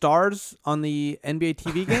put stars on the NBA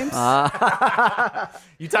TV games?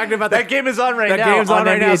 you talking about That game is on right that now. game's on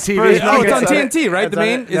right now. NBA Spurs TV. Oh, it's on Nuggets. TNT, right? The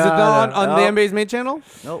main is it on the NBA's main channel?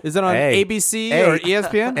 Nope. Is it on Hey. ABC Hey. or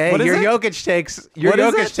ESPN? Hey, What is your it? Jokic takes. What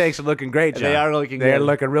is it? Takes are looking great. John. They are looking They're good.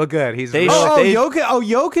 looking real good. He's They- really-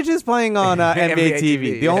 Jokic is playing on NBA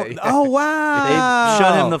TV. Yeah. Oh They wow!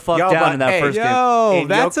 shut him the fuck Yo, down but in that hey, first game. Yo, In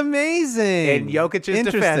that's Jok- amazing. in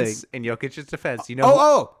Jokic's defense. You know.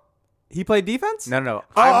 Oh, he played defense. No.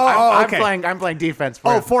 Oh, okay. I'm playing defense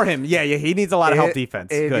for him. For him. Yeah. He needs a lot of help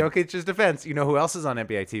defense. In Good. Jokic's defense, you know who else is on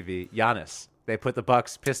NBA TV? Giannis. They put the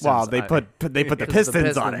Bucks Pistons. Wow, they on put the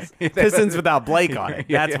Pistons on it. Pistons. Pistons without Blake on it.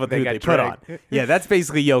 Yeah, That's what they they got put on. Drake. Yeah, that's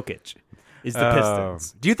basically Jokic. Is the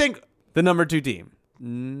Pistons Do you think? the number 2 team?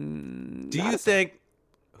 Do you think?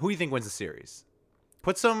 Who do you think wins the series?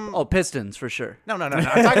 Put some. Oh, Pistons for sure. No. I'm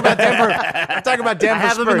talking about Denver. I'm talking about Denver I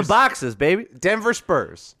have Spurs. them in the boxes, baby. Denver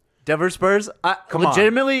Spurs. Denver Spurs. Come on.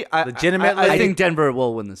 Legitimately, Legitimately? I think Denver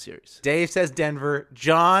will win the series. Dave says Denver.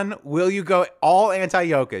 John, will you go all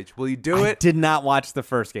anti-Jokic? Will you do I it? did not watch the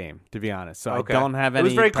first game, to be honest, so Okay. I don't have It any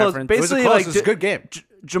was very close. preference. Basically, it was close. like It was a good game.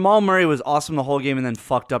 Jamal Murray was awesome the whole game and then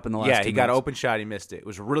fucked up in the last. Yeah, 2 he got an minutes open shot. He missed it. It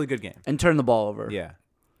was a really good game. and turned the ball over.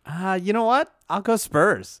 Yeah. You know what? I'll go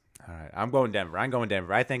Spurs. All right. I'm going Denver.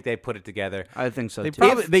 I think they put it together. I think so They too.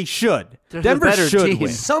 probably they should. There's a Denver better should team.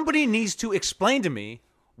 win. Somebody needs to explain to me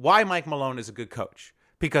why Mike Malone is a good coach.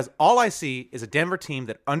 Because all I see is a Denver team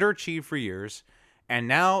that underachieved for years, and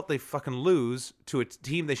now they fucking lose to a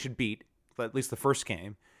team they should beat, at least the first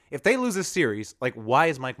game. If they lose this series, like, why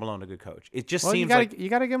is Mike Malone a good coach? It just Well, seems you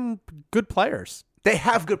gotta give them good players. they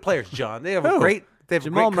have good players, John. They have a Who? great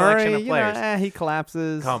Jamal collection Murray, of players. he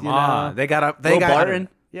collapses. Come you on, know. they got Will Barton.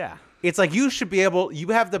 Yeah. It's like you should be able. You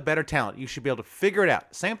have the better talent. You should be able to figure it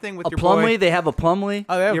out. Same thing with A your Plumlee. boy. They have a Plumlee.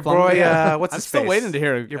 Oh, they have Your Plumlee, boy, yeah. what's I'm his still face? waiting to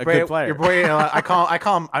hear a Your good player. Your boy, I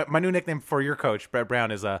call him. My new nickname for your coach, Brett Brown,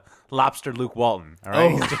 is Lobster Luke Walton. All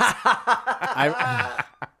right,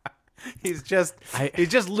 he's just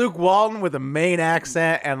Luke Walton with a Maine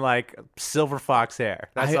accent and like silver fox hair.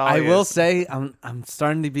 That's all. I he will is. say I'm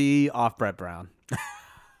starting to be off Brett Brown.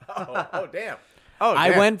 Oh damn. Oh, I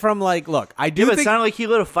damn. went from look, I do Yeah, but it think. sounded like he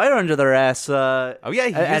lit a fire under their ass. Oh yeah,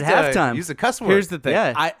 he at used halftime. Use a cuss word. Here's the thing.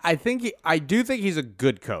 Yeah. I do think he's a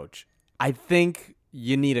good coach. I think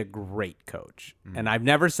you need a great coach, and I've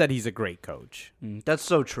never said he's a great coach. That's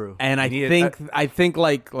so true. And I need think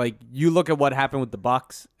like you look at what happened with the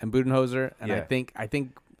Bucks and Budenholzer, and Yeah. I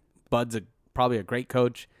think Bud's probably a great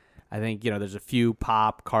coach. I think there's a few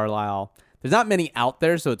Pop, Carlisle. There's not many out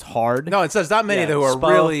there, so it's hard. No, it's not many Yeah, who are Spo.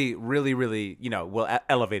 really, will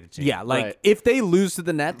elevate a team. Yeah, like Right. if they lose to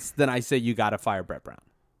the Nets, then I say you got to fire Brett Brown.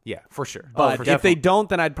 Yeah, for sure. But if they don't,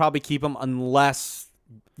 then I'd probably keep him unless,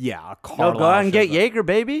 a No, Carlisle. go out and get shows up. Jaeger,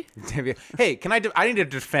 baby. Hey, can I need to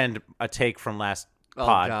defend a take from last Oh,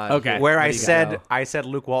 pod. God. Okay. Where What I do you got? said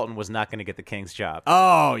Luke Walton was not going to get the Kings job.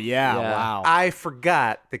 Oh yeah, Yeah. wow. I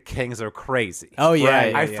forgot the Kings are crazy. Oh, yeah,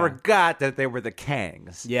 Right. yeah, I yeah. forgot that they were the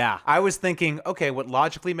Kangs. Yeah. I was thinking, okay, what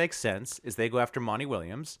logically makes sense is they go after Monty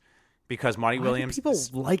Williams because Monty Why do Williams. people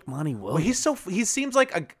like Monty Williams. Well, he seems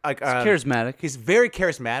like a charismatic. He's very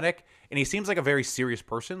charismatic, and he seems like a very serious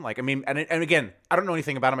person. Like, I mean, and again, I don't know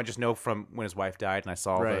anything about him. I just know from when his wife died, and I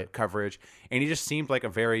saw the Right. coverage, and he just seemed like a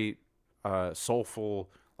very soulful,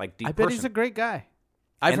 like deep. I bet person. he's a great guy.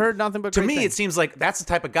 I've And heard nothing but to great me, things. it seems like that's the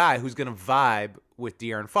type of guy who's going to vibe with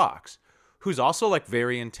De'Aaron Fox, who's also like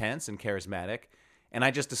very intense and charismatic, and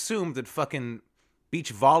I just assumed that fucking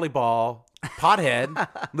beach volleyball pothead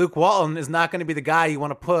Luke Walton is not going to be the guy you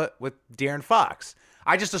want to put with De'Aaron Fox.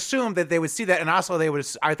 I just assumed that they would see that, and also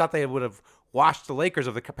I thought they would have watched the Lakers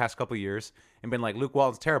of the past couple of years and been like, Luke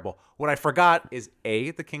Walton's terrible. What I forgot is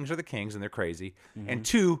A, the Kings are the Kings and they're crazy, and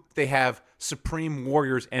 2, they have supreme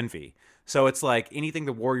Warriors envy. So it's like anything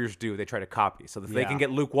the Warriors do, they try to copy. So that they can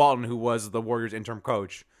get Luke Walton, who was the Warriors interim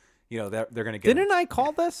coach, they're going to get him. Didn't I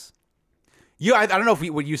call this? Yeah, I don't know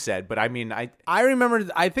what you said, but I mean, I remember.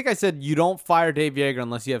 I think I said you don't fire Dave Yeager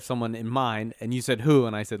unless you have someone in mind, and you said who,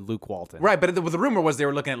 and I said Luke Walton. Right, but the rumor was they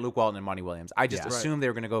were looking at Luke Walton and Monty Williams. I just assumed they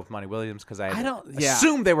were going to go with Monty Williams because I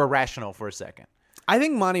assumed they were rational for a second. I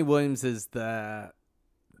think Monty Williams is the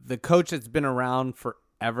coach that's been around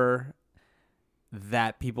forever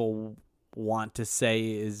that people want to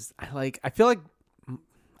say is I feel like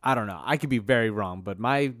I don't know. I could be very wrong, but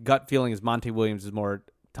my gut feeling is Monty Williams is more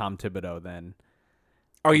Tom Thibodeau than.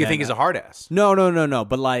 Oh, you think he's a hard ass? No.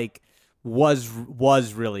 But like was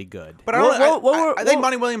really good. But I think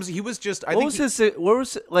Monty Williams. He was just. What was at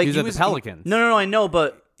the Pelicans. No, I know,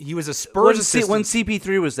 but he was a Spurs assistant when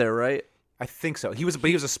CP3 was there, right? I think so. He was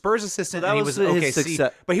a Spurs assistant, So that and he was was an his OKC.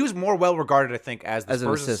 success. But he was more well regarded, I think, as the As an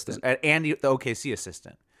Spurs assistant. and the OKC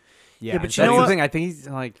assistant. Yeah, but that's you know the what? thing. I think he's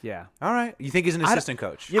like, yeah. All right, you think he's an assistant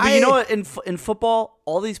coach? Yeah, but you know what? In football,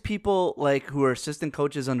 all these people like who are assistant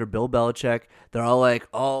coaches under Bill Belichick, they're all like,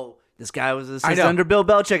 "Oh, this guy was an assistant know. under Bill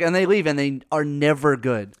Belichick," and they leave, and they are never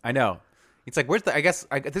good. I know. It's like, where's the? I guess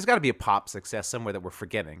there's got to be a pop success somewhere that we're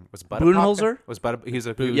forgetting. Was Bud Budenholzer? Was Bud? He was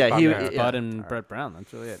a Yeah, Bud and Brett Brown.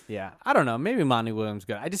 That's really it. Yeah, I don't know. Maybe Monty Williams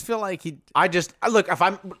good. I just feel like he. Look. If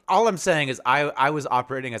all I'm saying is I was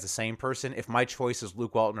operating as a sane person. If my choice is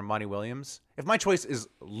Luke Walton or Monty Williams, if my choice is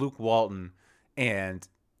Luke Walton and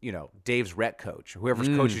Dave's rec coach, whoever's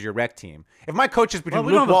coaches your rec team. If my coach is between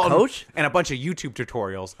we Luke don't have a Walton coach? and a bunch of YouTube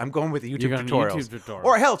tutorials, I'm going with the YouTube going tutorials. YouTube tutorial.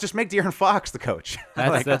 Or hell, just make De'Aaron Fox the coach.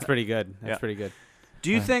 That's pretty good. That's pretty good. Do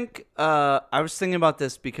you think? I was thinking about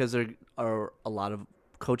this because there are a lot of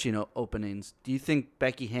coaching openings. Do you think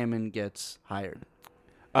Becky Hammond gets hired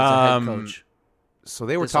as a head coach? So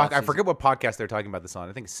they were This talking. I offseason. forget what podcast they were talking about this on.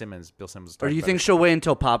 I think Bill Simmons. Was Or talking do you about think it. she'll wait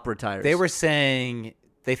until Pop retires? They were saying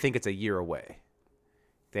they think it's a year away?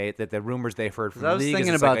 That the rumors they've heard from I the was league is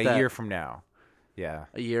thinking it's about like a that. year from now. Yeah,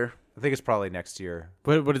 a year. I think it's probably next year.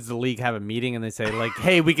 What does the league have a meeting and they say like,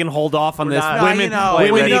 "Hey, we can hold off on this not- women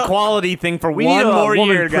we know- equality thing for We one need a more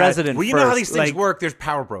woman year, guys." president. Well, you know how first, these things like- work. There's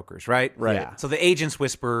power brokers, right? Right. Yeah. So the agents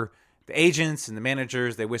whisper. The agents and the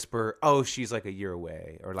managers, they whisper, "Oh, she's like a year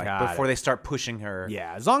away," or like Got before it. they start pushing her.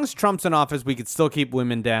 Yeah, as long as Trump's in office, we could still keep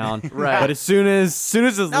women down. Right. But as soon as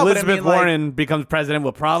but I Elizabeth mean, like- Warren becomes president,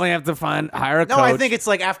 we'll probably have to hire a No, coach. I think it's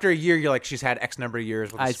like after a year, you're like, she's had X number of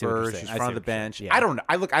years with the I see what you're Spurs. saying. She's I front see of the what you're bench. saying. Yeah. I don't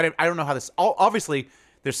know. I don't know how this. Obviously,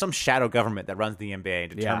 there's some shadow government that runs the NBA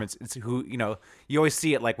and determines it's who. You always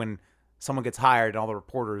see it like when someone gets hired and all the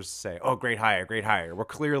reporters say, "Oh, great hire, great hire." Well,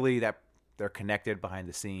 clearly that they're connected behind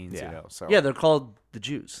the scenes. Yeah. So Yeah, they're called the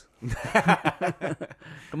Jews.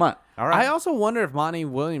 Come on. all right. I also wonder if Monty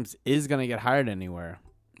Williams is going to get hired anywhere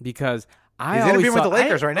because I He's always interviewing with the thought-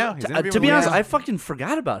 Lakers right now. He's interviewing To be with honest, the I fucking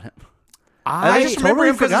forgot about him. I just remember totally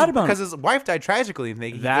him forgot about him. because his wife died tragically. And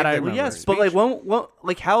he That gave I them- remember. Yes, but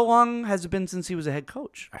like how long has it been since he was a head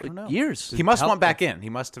coach? I don't know. Years. He must help went back in. He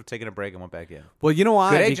must have taken a break and went back in. Well, you know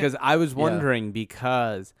why? Good agent. Because I was wondering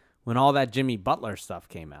because when all that Jimmy Butler stuff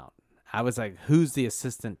came out, I was like, who's the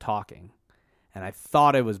assistant talking? And I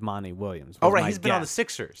thought it was Monty Williams. Oh, was right. my He's been on the guess.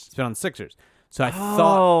 Sixers. He's been on the Sixers. So I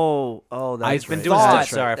thought that's I've right. been doing that. That's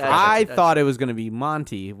Sorry, I right. forgot. I That's thought it was going to be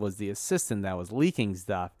Monty was the assistant that was leaking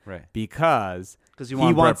stuff, Right. Because 'Cause you he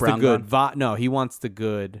want wants Brett the good. Brown No, he wants the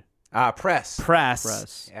good Press.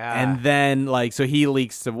 press. Yeah. And then so he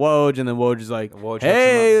leaks to Woj, and then Woj is like, Woj hooks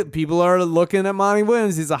 "Hey, him people are looking at Monty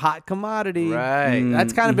Williams. He's a hot commodity." Right.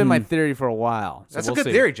 That's kind of been my theory for a while. So That's we'll a good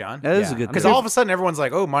see. theory, John. That is Yeah. a good Because theory. all of a sudden everyone's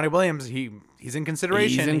like, "Oh, Monty Williams, he's in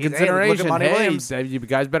consideration. He's in Hey, consideration. look at Monty Hey, Williams. you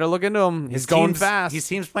guys better look into him. He's His going team's- fast. His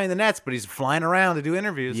team's playing the Nets, but he's flying around to do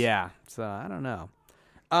interviews. Yeah. So I don't know.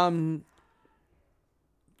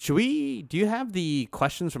 Do you have the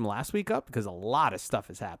questions from last week up? Because a lot of stuff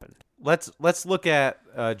has happened. Let's look at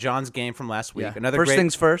John's game from last week. Yeah. First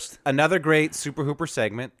things first. Another great Super Hooper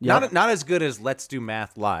segment. Yeah. Not as good as Let's Do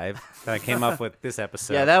Math Live that I came up with this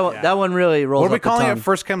episode. Yeah, that one really rolls. What are we off the calling tongue. it?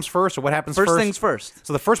 First comes first, or what happens First first? things first.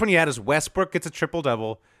 So the first one you had is Westbrook gets a triple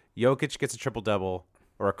double, Jokic gets a triple double,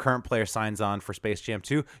 or a current player signs on for Space Jam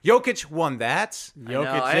 2. Jokic won that. Jokic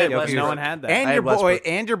I did, had but Westbrook. no one had that. And I your had boy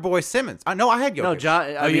Westbrook. Simmons. No, I had Jokic. No, John.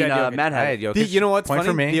 I you mean, had Jokic. Matt I had. had Jokic. You know what's Point funny?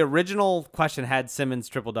 for me. The original question had Simmons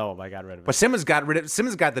triple double, but I got rid of it. But Simmons got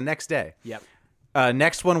it the next day. Yep.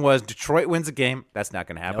 Next one was Detroit wins a game. That's not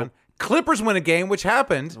going to happen. Nope. Clippers win a game, which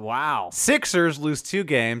happened. Wow. Sixers lose 2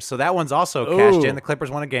 games, so that one's also cashed Ooh. in. The Clippers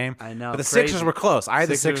won a game. I know, But the crazy. Sixers were close. I had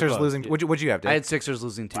the Sixers were Sixers close. losing. What'd you have, Dave? I had Sixers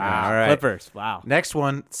losing 2 games. All right. Clippers. Wow. Next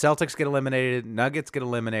one, Celtics get eliminated. Nuggets get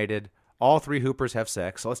eliminated. All 3 Hoopers have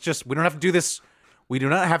sex. So we don't have to do this. We do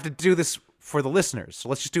not have to do this for the listeners. So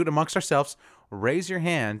let's just do it amongst ourselves. Raise your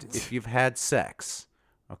hand if you've had sex.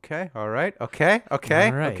 Okay. All right. Okay. Okay.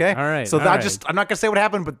 All right, Okay. all right, So all I'm right. not gonna say what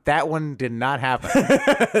happened, but that one did not happen.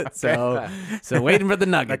 So waiting for the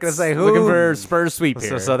Nuggets. Not gonna say who. Looking for Spurs sweep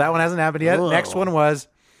here. So that one hasn't happened yet. Whoa. Next one was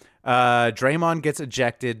Draymond gets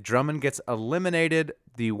ejected. Drummond gets eliminated.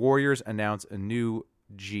 The Warriors announce a new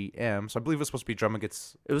GM. So I believe it's supposed to be Drummond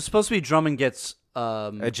gets It was supposed to be Drummond gets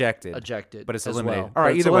ejected. ejected, But it's as eliminated. well. All right,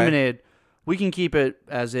 But it's either way. eliminated. We can keep it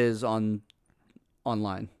as is online.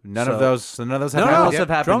 None So- of those have None of happened those yet? have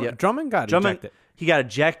happened yet. Drummond got Drummond, ejected. he got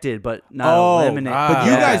ejected, but not eliminated. But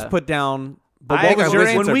you guys put down. But I what think was I your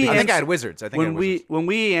Wizards. answer? we I think I answer- had Wizards. when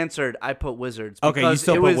we answered, I put Wizards. Okay, you because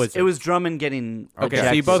still it put was Wizards. It was Drummond getting Okay, ejected.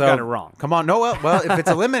 so you both got it wrong. Come on, no. Well, if it's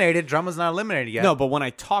eliminated, Drummond's not eliminated yet. No, but when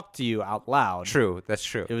I talked to you out loud, True. That's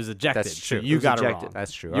true. it was ejected. That's So true. you was got it ejected. wrong.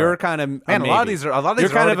 That's true. All You're right. kind of Man, a lot of these are You're kind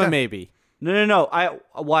already of a done. maybe. No.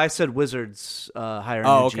 I said Wizards hiring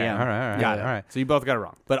Oh, a okay. GM. All right. Got it. All right. So you both got it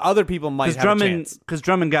wrong. But other people might have Because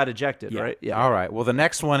Drummond got ejected, Yeah. right? Yeah. All right. Well, the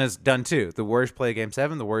next one is done too. The Warriors play Game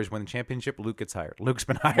 7. The Warriors win the championship. Luke gets hired. Luke's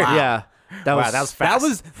been hired. Yeah. That was Wow, that was That fast.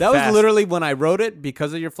 was Fast. literally when I wrote it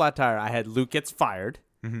because of your flat tire. I had Luke gets fired,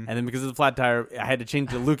 Mm-hmm. and then because of the flat tire, I had to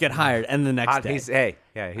change to Luke get hired, and the next Hot, day. he's a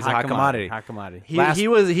hot commodity. Hot commodity.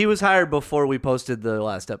 he was hired before we posted the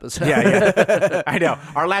last episode. Yeah. I know.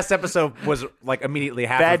 Our last episode was like immediately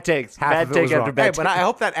half. Bad of, takes. Half Bad of it take was after wrong. bad Hey, but I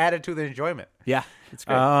hope that added to the enjoyment. Yeah, it's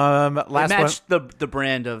great. It Last matched the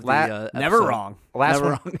brand of the Never episode. wrong. Last Never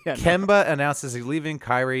one. wrong. Yeah, no. Kemba announces he's leaving.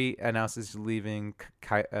 Kyrie announces he's leaving.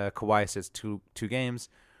 Kawhi says two games.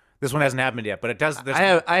 This one hasn't happened yet, but it does.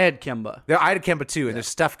 I had Kemba. I had Kemba too, and there's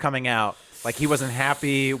stuff coming out. Like he wasn't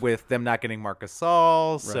happy with them not getting Marc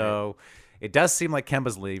Gasol, so it does seem like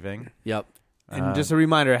Kemba's leaving. Yep. And just a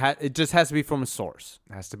reminder, it just has to be from a source.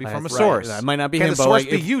 It has to be from a Right. source. That might not be Can him, the but source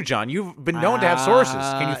like be if- you, John? You've been known to have sources.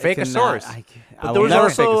 Can you fake a source? But there was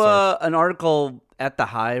also an article at the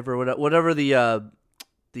Hive or whatever the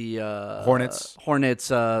Hornets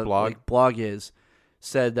blog is,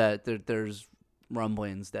 said that there's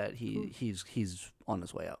rumblings that he's on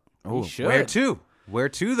his way out. Ooh, should. Where to? Where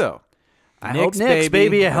to though? I Knicks, hope Knicks,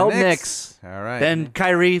 baby. I The hope Knicks. Knicks. All right. Then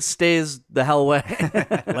Kyrie stays the hell away.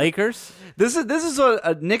 Lakers. This is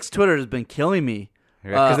what Knicks Twitter has been killing me.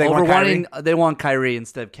 Yeah, 'cause they over want Kyrie? they want Kyrie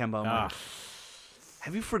instead of Kemba. I'm like,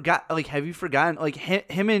 have you forgotten? Like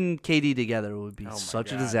him and KD together would be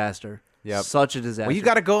such a disaster. Yep. Such a disaster. Well, you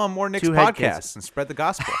got to go on more Knicks Two head podcasts cases. and spread the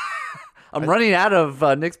gospel. I'm running out of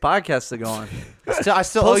Knicks podcasts to go on. I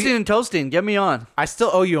still owe Posting you, and toasting. Get me on. I still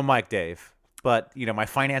owe you a mic, Dave. But my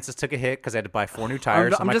finances took a hit because I had to buy 4 new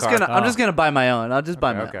tires. I'm on my just car. I'm just gonna buy my own. I'll just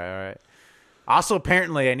buy my Okay, all right. Also,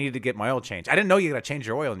 apparently, I needed to get my oil changed. I didn't know you got to change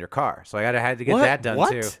your oil in your car, so I had to get What? that done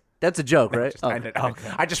What? too. That's a joke, right? I,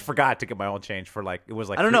 I just forgot to get my oil changed for it was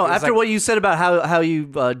like I don't know. it was After like- what you said about how you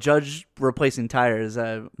judge replacing tires,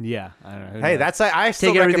 Yeah, I don't know. Hey, I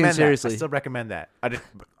still Take everything recommend seriously. that. I still recommend that.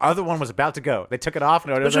 Other one was about to go. They took it off.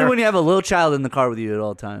 And especially when you have a little child in the car with you at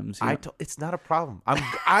all times. you know? it's not a problem.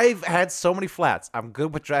 I've had so many flats. I'm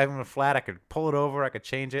good with driving a flat. I could pull it over. I could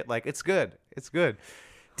change it. Like it's good. It's good.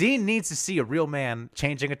 Dean needs to see a real man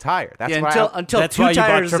changing a tire. That's Yeah, why until That's two why you bought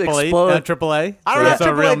tires explode. AAA. I don't So have that's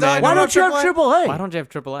a real AAA, dog. man. Why don't you have AAA? Why don't you have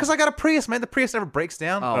AAA? because I got a Prius, man. The Prius never breaks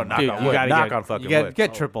down. Oh, knock Dude, on you wood. gotta Knock get, on fucking you wood.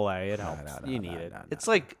 get AAA. It helps. You need it. It's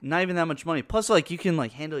like not even that much money. Plus, like you can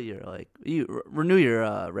handle your you renew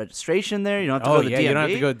your registration there. You don't have to Oh go to yeah, DMV. you don't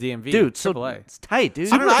have to go to DMV. Dude, so AAA. it's tight, dude.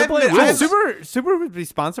 Super- I've been- I've- Super would be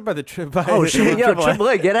sponsored by the Oh shit, yo,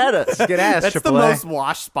 AAA, get at us. Get ass. That's the AAA. most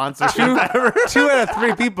washed sponsorship ever. 2 out of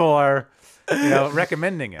 3 people are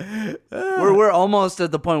recommending it. We're almost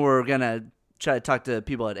at the point where we're gonna try to talk to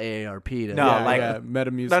people at AARP to No, like-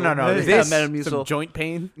 Metamucil. No. Yeah, This Metamucil. Some joint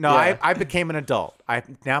pain. No, Yeah. I became an adult. I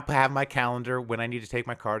now have my calendar when I need to take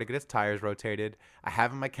my car to get its tires rotated. I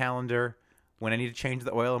have in my calendar when I need to change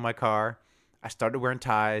the oil in my car. I started wearing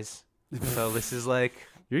ties. So this is like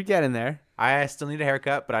You're getting there. I still need a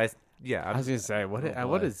haircut, but I was gonna say what?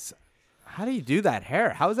 What is? How do you do that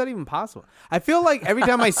hair? How is that even possible? I feel like every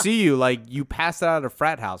time I see you, like you passed out at a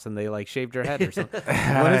frat house and they like shaved your head or something.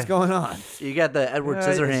 What is going on? You got the Edward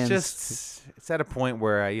Scissorhands. It's at a point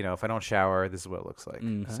where if I don't shower, this is what it looks like.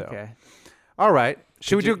 So, Okay. all right.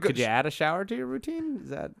 Should Could you add a shower to your routine? Is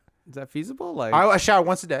that feasible? Like, I shower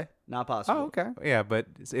once a day. Not possible. oh, okay. Yeah, but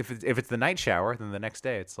if it's the night shower, then the next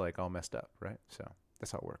day it's like all messed up, right? So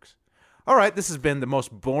that's how it works. All right, this has been the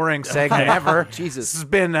most boring segment ever. Jesus. This has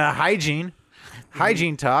been hygiene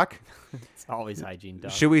talk. It's always hygiene,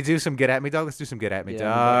 dog. Should we do some Get At Me, Dog? Let's do some Get At Me,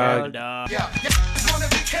 Yeah. Dog. Get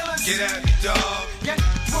at me, dog.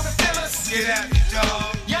 Get at me,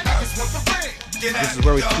 dog. This is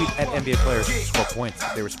where we tweet at NBA players to score points.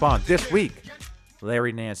 They respond. This week,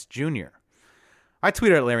 Larry Nance Jr. I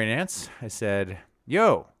tweeted at Larry Nance. I said,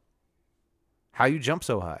 yo, how you jump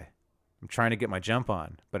so high? I'm trying to get my jump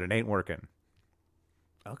on, but it ain't working.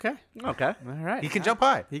 Okay. Okay. All right. He can jump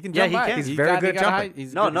high. He can Yeah, jump he high. can. He's very good at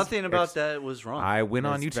jumping. No, nothing about that was wrong. I went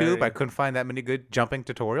on That's YouTube. very- I couldn't find that many good jumping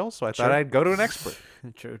tutorials, so I thought I'd go to an expert.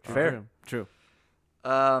 True. Fair. True.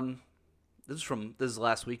 This is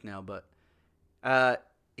last week now, but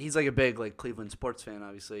he's like a big like Cleveland sports fan,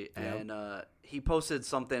 obviously, and he posted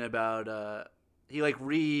something about he like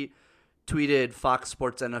retweeted Fox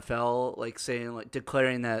Sports NFL, like saying like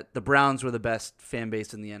declaring that the Browns were the best fan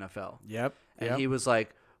base in the NFL. Yep. And he was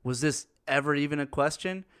like, was this ever even a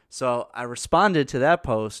question? So I responded to that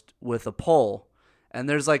post with a poll, and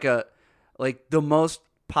there's like the most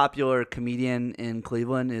popular comedian in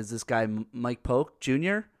Cleveland is this guy Mike Polk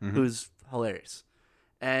Jr., who's hilarious.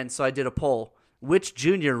 And so I did a poll: which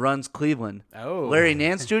junior runs Cleveland? Oh. Larry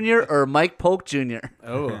Nance Jr. or Mike Polk Jr.?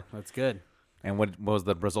 Oh, that's good. And what was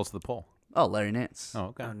the results of the poll? Oh, Larry Nance. Oh,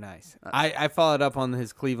 okay. Oh, nice. I followed up on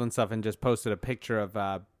his Cleveland stuff and just posted a picture of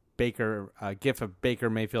Baker, a gif of Baker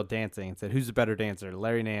Mayfield dancing, and said, "Who's the better dancer,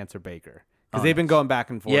 Larry Nance or Baker?" Because they've been going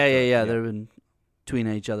back and forth. Yeah. They've been tweeting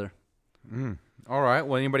at each other. All right.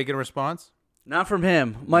 Well, anybody get a response? Not from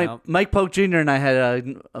him. No. Mike Polk Jr. and I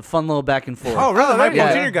had a fun little back and forth. Oh, really? Mike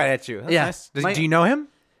yeah. Paul Jr. got at you. That's Yeah. nice. Mike- Do you know him?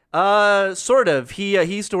 Sort of. He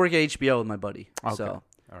used to work at HBO with my buddy. Okay. So,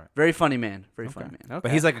 All right. very funny man. Very funny man. Okay.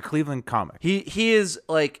 But he's like a Cleveland comic. He is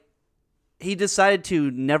like, he decided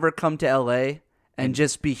to never come to LA and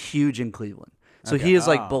just be huge in Cleveland. So he is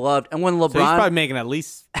like beloved. And when So he's LeBron, probably making at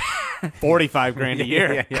least $45,000 a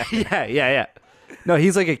year. yeah. No,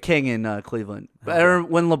 he's like a king in Cleveland. But I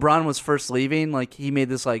remember when LeBron was first leaving, like he made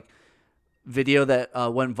this like video that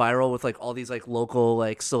went viral with like all these like local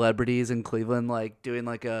like celebrities in Cleveland, like doing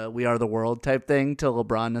like a "We Are the World" type thing to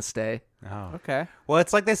LeBron to stay. Oh. Okay. Well,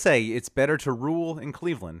 it's like they say, it's better to rule in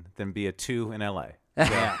Cleveland than be a 2 in LA.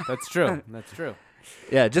 Yeah, that's true. That's true.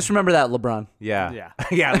 Yeah, just remember that, LeBron. Yeah. Yeah.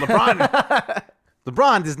 Yeah,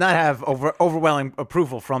 LeBron does not have overwhelming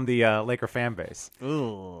approval from the Laker fan base.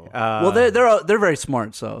 Ooh. Well, they're very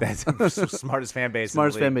smart, so That's the smartest fan base.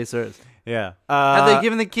 smartest in the fan league. base there is. Yeah. Have they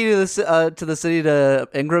given the key to the city to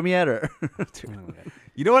Ingram yet? Or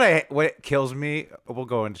You know what kills me? We'll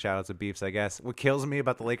go into shout outs of beefs, I guess. What kills me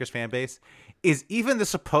about the Lakers fan base is even the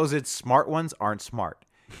supposed smart ones aren't smart.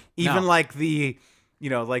 Even like the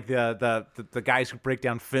the guys who break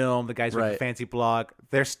down film, the guys with the Right. fancy blog,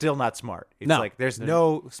 they're still not smart. It's No. like there's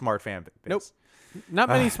no smart fan base. Nope. Not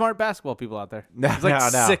many smart basketball people out there. No, There's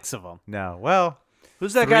like no. 6 of them. No. Well,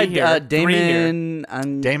 who's that Three guy? here, 3 here.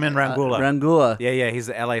 Damon Rangula. Rangula. yeah, he's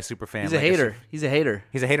the LA super fan. He's a hater. He's a hater.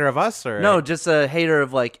 He's a hater of us, or No, just a hater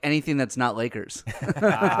of like anything that's not Lakers.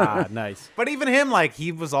 Ah, nice. But even him, like,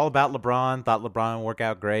 he was all about LeBron, thought LeBron would work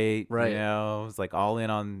out great. Right. You know, was like all in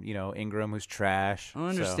on, Ingram, who's trash. I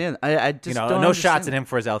don't So, understand. I just don't no understand shots at it. him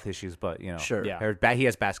for his health issues, but, Sure. Yeah. he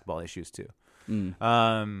has basketball issues too.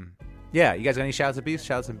 Yeah, you guys got any shouts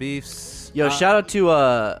and beefs? Yo, shout out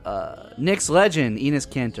to Knicks legend Enes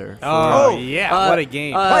Kanter. Oh, yeah. What a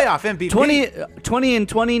game. Playoff MVP. 20 and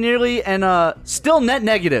 20 nearly, and still net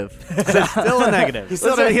negative. Still a negative. He's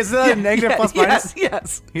still a negative plus minus?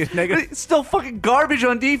 Yes. He's negative? He's still fucking garbage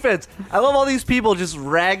on defense. I love all these people just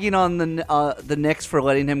ragging on the Knicks for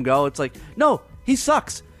letting him go. It's like, no, he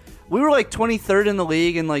sucks. We were like 23rd in the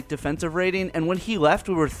league in like defensive rating, and when he left,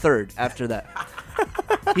 we were 3rd after that.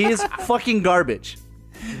 He is fucking garbage.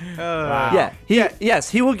 Yeah. Yes,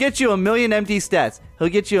 he will get you a million empty stats. He'll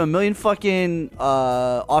get you a million fucking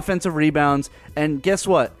offensive rebounds, and guess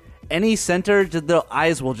what? Any center, their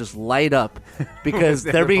eyes will just light up because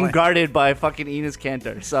they're being guarded by fucking Enes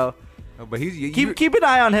Kanter. So But he's keep an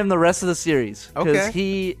eye on him the rest of the series because Okay.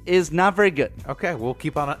 he is not very good. Okay, we'll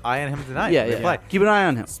keep an eye on him tonight. Yeah, Good yeah. play. Keep an eye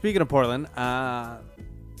on him. Speaking of Portland,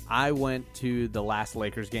 I went to the last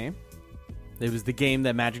Lakers game. It was the game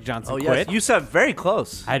that Magic Johnson Oh quit. yes, you sat very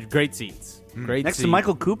close. I had great seats. Great Next seats. to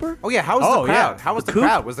Michael Cooper. Oh yeah, how was Oh, the crowd? yeah. How was the Coop?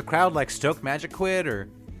 crowd? Was the crowd like stoked Magic quit, or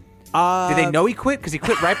Uh, did they know he quit? Because he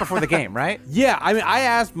quit right before the game, right? Yeah, I mean, I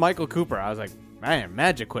asked Michael Cooper. I was like, "Man,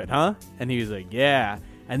 Magic quit, huh?" And he was like, "Yeah."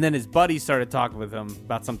 And then his buddy started talking with him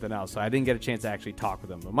about something else, so I didn't get a chance to actually talk with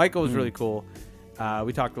him. But Michael was really cool.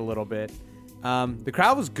 We talked a little bit. The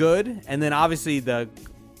crowd was good, and then obviously the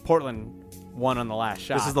Portland won on the last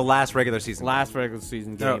shot. This is the last regular season. last regular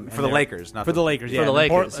season No, game for and the they're- Lakers, not for the the- Lakers. For Yeah, the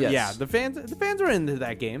Lakers, yes. Yeah, the fans were into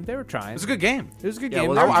that game. They were trying. It was a good game. It was a good Yeah, game.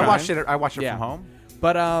 well, They I, were I trying. watched it. I watched it Yeah. from home.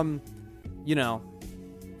 But you know,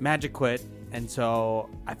 Magic quit, and so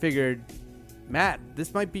I figured, Matt,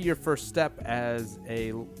 this might be your first step as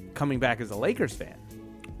coming back as a Lakers fan.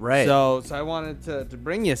 Right. So I wanted to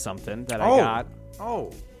bring you something that I Oh. got.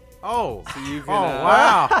 Oh, So you can,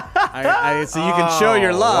 wow! so you can show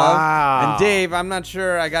your love. wow. And Dave, I'm not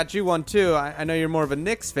sure. I got you one too. I know you're more of a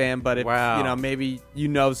Knicks fan, but if Wow. you know, maybe you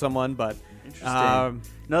know someone. But Interesting.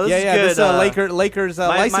 No, this yeah, is yeah, good. this Lakers my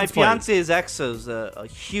license plate. fiance's ex is a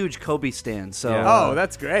huge Kobe stan, so Yeah. Oh,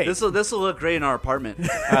 that's great. this will look great in our apartment.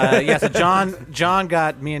 Yeah. So John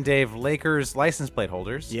got me and Dave Lakers license plate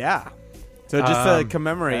holders. Yeah. So just to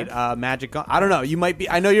commemorate Magic. I don't know. You might be.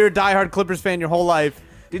 I know you're a diehard Clippers fan your whole life.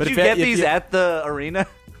 Did but you if get if these you- at the arena?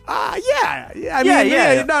 Yeah. I mean, Yeah,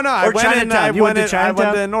 yeah. No, I Or went in. Chinatown. I You went went to in- I went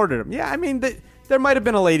Chinatown? in and ordered them. Yeah. I mean, there might have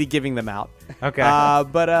been a lady giving them out. Okay.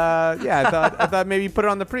 But yeah, I thought maybe put it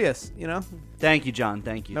on the Prius. You know. Thank you, John.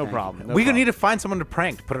 Thank you. No Thank problem. you. No We're gonna problem. need to find someone to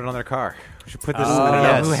prank to put it on their car. We should put this. Oh, I don't know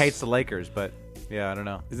yes. who hates the Lakers, but yeah, I don't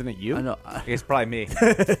know. Isn't it you? I know. It's probably me.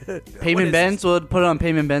 Payman Benz. We'll put it on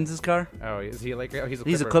Payman Benz's car. Oh, is he a Laker? Oh, he's a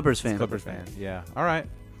He's a Clippers fan. Clippers fan. Yeah. All right.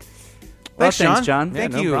 Well, Thanks, thanks, John. Yeah,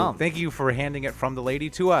 Thank no you. problem. Thank you for handing it from the lady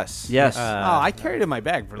to us. Yes. Oh, I carried it in my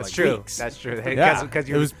bag for That's like true. weeks. That's true. Yeah. Because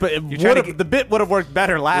it was. But you're trying to get- the bit would have worked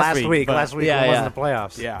better last week. but- Last week Yeah, it wasn't yeah. the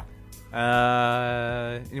playoffs. Yeah.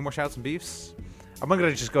 Any more shout outs and beefs? I'm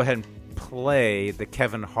gonna just go ahead and play the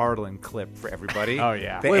Kevin Harlan clip for everybody. Oh,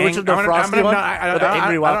 yeah. Wait, which of the Frosty one? No, I Or the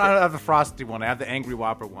Angry don't Whopper? have the Frosty one. I have the Angry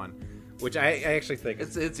Whopper one, which I actually think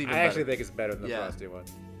It's even I actually better. think it's better than the Yeah. Frosty one.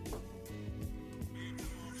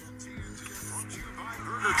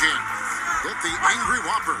 Burger King. Get the Angry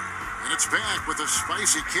Whopper. And it's back with a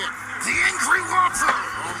spicy kick. The Angry Whopper!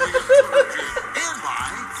 Only at Burger King. And by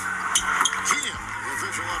Kia, the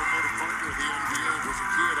official automotive partner of the NBA. Visit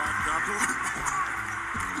Kia.com.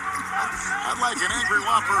 I'd like an Angry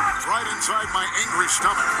Whopper right inside my angry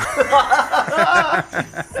stomach.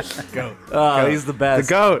 Oh, he's the best.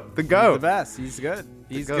 The goat. He's the best. He's good.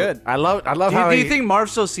 He's good. I love Do how you he, think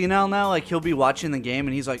Marv's so senile now? Like he'll be watching the game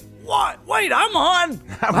and he's like, "What? Wait, I'm on.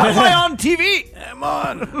 Am I on TV? I'm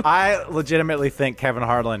on." I legitimately think Kevin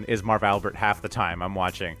Harlan is Marv Albert half the time I'm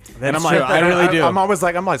watching. And I'm true. like, I really do. I'm always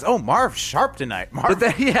like, oh, Marv's sharp tonight. Marv, But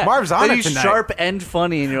then, yeah, Marv's on then it he's tonight. sharp and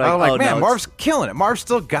funny, and you're like, I'm like, "Oh man, no, Marv's killing it. Marv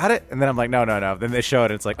still got it. And then I'm like, no. Then they show it,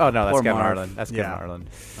 and it's like, oh no, that's Poor Kevin Marv. Harlan. That's Yeah. Kevin Harlan.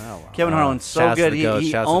 Kevin Harlan's so shouts to good. the goat,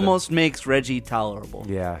 He shouts to the- almost makes Reggie tolerable.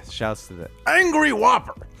 Yeah, shouts to the Angry Whopper.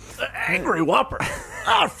 Angry Whopper.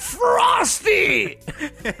 Frosty.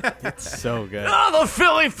 So good. Oh, the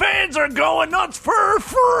Philly fans are going nuts for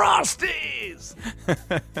Frosties.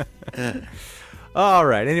 All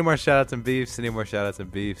right. Any more shout outs and beefs?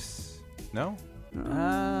 No?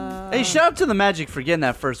 Hey, shout out to the Magic for getting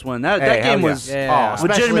that first one. That Hey, hell game yeah. was Yeah. Oh,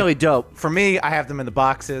 legitimately dope. For me, I have them in the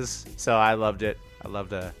boxes, so I loved it. I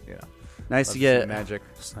loved Nice love to to get see Magic.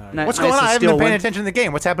 ni- What's nice going on? to I haven't steal been paying win. attention to the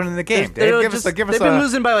game. What's happening in the game? They're Dave, give just- us they've a. been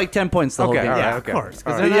losing by like 10 points the whole Okay, game. all right, Yeah, okay. of course.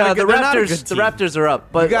 'cause All they're right. not Yeah, a the good- they're not a Raptors. good The team. Raptors are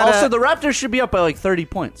up, but You gotta- also the Raptors should be up by like 30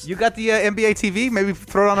 points. You got the NBA TV? Maybe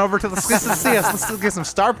throw it on over to the let's see us. Let's get some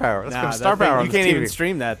star power. Let's Nah, get some that star thing- power on you the can't TV. even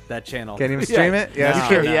stream that channel. Can't even stream it? Yeah, No. you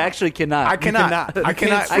can. You actually cannot. I cannot. I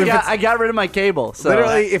cannot. I got rid of my cable. So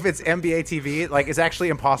Literally, if it's NBA TV, like it's actually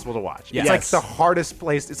impossible to watch. Yes. It's like the hardest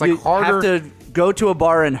place. It's like you harder. have to go to a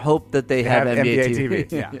bar and hope that they have NBA TV.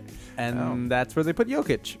 Yeah, And that's where they put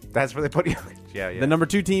Jokic, that's where they put you. Yeah. the number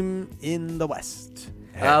 2 team in the West.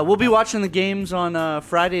 We'll be watching the games on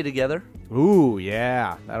Friday together. Ooh,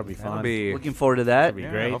 yeah, that'll be That'll fun. be Looking forward to that. be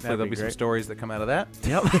yeah, great. Hopefully, That'd there'll be be some great. stories that come out of that.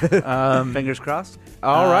 Yep. Fingers crossed.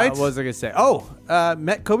 All right. What was I gonna say? Oh,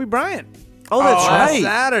 met Kobe Bryant. Oh, that's last right.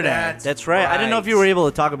 Saturday. That's right. I didn't know if you were able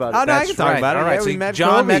to talk about it. Oh no, I That's can talk right. about it. All right, Yeah, so we met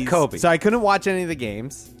John met Kobe. Kobe. So I couldn't watch any of the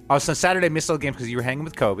games. Oh, so Saturday missed all the games because you were hanging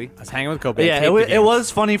with Kobe. I was hanging with Kobe. I Yeah, taped it, the it games.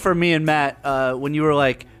 was funny for me and Matt when you were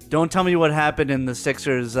like, "Don't tell me what happened in the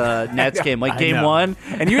Sixers Nets game, like I game know. one."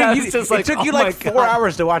 And you, I you was just it took you "Oh my like 4 God."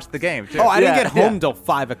 hours to watch the game. Too. Oh, I didn't Yeah, get home yeah. till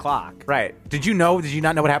 5 o'clock. right. Did you know? Did you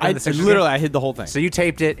not know what happened I in the Sixers literally game? I hid the whole thing. So you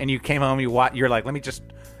taped it and you came home. You're like, let me just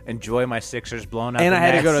enjoy my Sixers blowing up. And the I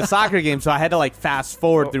had to Nets. go to a soccer game, so I had to like fast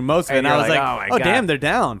forward through most of it. And And I you're was like, like, oh my oh God. damn, they're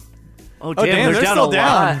down. Oh, Oh damn, they're down still a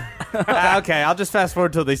down. lot. Okay, I'll just fast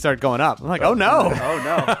forward till they start going up. I'm like, oh no,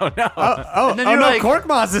 Oh no. oh then no, you're like-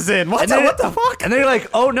 Korkmaz is in. What And the, then- what the fuck? And then you're like,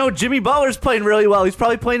 oh no, Jimmy Butler's playing really well. He's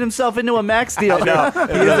probably playing himself into a max deal. He is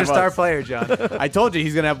their star player, John. I told you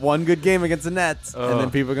he's gonna have one good game against the Nets, and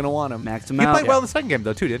then people are gonna want him. Max him He out. played well in the second game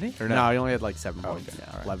though too, didn't he? Or No, he only had like 7 points. okay.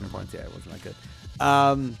 All right. 11 points. Yeah, it wasn't that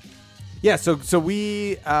good. Yeah. So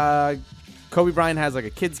we Kobe Bryant has like a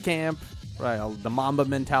kids camp, right? The Mamba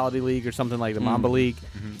Mentality League or something like the Mamba League.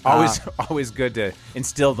 Always good to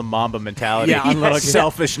instill the Mamba mentality. Yeah, on little kids.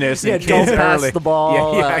 Selfishness. Yeah, in don't kids pass early. the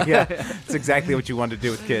ball. Yeah. It's exactly what you want to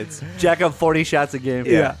do with kids. Jack up 40 shots a game.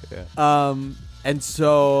 Yeah. And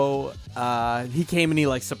so he came and he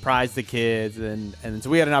like surprised the kids, and so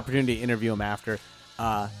we had an opportunity to interview him after.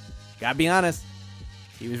 Gotta be honest,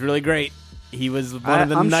 he was really great. He was one of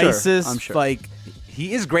the I'm sure. nicest. I'm sure. Like,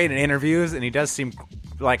 He is great in interviews, and he does seem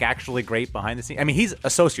like actually great behind the scenes. I mean, he's a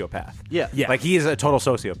sociopath. Yeah. Yeah. Like he is a total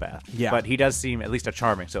sociopath. Yeah. But he does seem at least a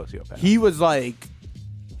charming sociopath. he was like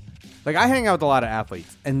I hang out with a lot of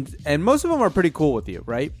athletes, and most of them are pretty cool with you,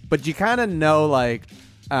 right? But you kind of know, like,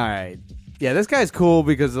 all right, yeah, this guy's cool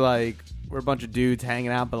because like we're a bunch of dudes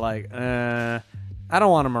hanging out, but like, I don't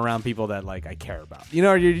want him around people that like I care about. You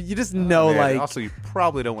know, you just know, Man, like, also, you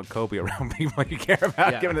probably don't want Kobe around people you care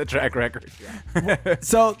about, Yeah. given the track record.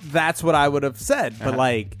 so that's what I would have said. But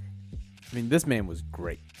like, I mean, this man was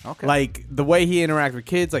great. Okay. Like the way he interacted with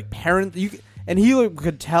kids, like parents, and he like,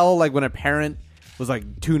 could tell like when a parent was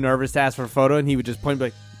like too nervous to ask for a photo, and he would just point and be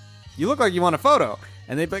like, "You look like you want a photo,"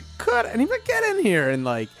 and they'd be like, "Could," and he'd be like, "Get in here," and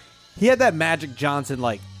like he had that Magic Johnson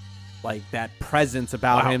like that presence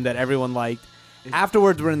about him that everyone liked.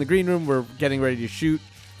 Afterwards, we're in the green room. We're getting ready to shoot.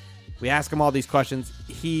 We ask him all these questions.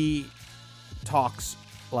 He talks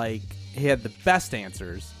like he had the best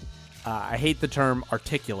answers. I hate the term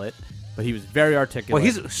articulate, but he was very articulate. Well,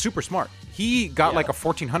 he's super smart. He got like a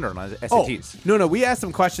 1400 on his SATs. No, we asked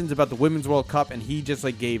him questions about the Women's World Cup, and he just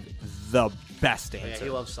like gave the best answer. Yeah, he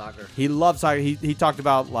loves soccer. He loves soccer. He talked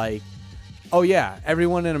about like, oh yeah,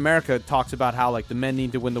 everyone in America talks about how like the men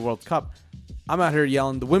need to win the World Cup. I'm out here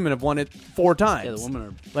yelling, the women have won it 4 times. Yeah, the women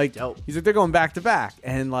are like dope. He's like, they're going back to back,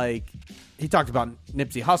 and like he talked about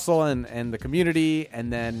Nipsey Hussle and the community,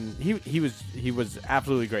 and then he was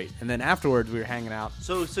absolutely great. And then afterwards we were hanging out.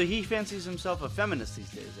 So he fancies himself a feminist these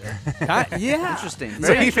days. Yeah, Interesting. So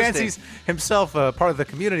Very he interesting. fancies himself part of the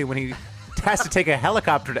community when he has to take a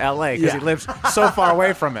helicopter to L.A. because Yeah. he lives so far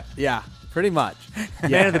away from it. Yeah, pretty much.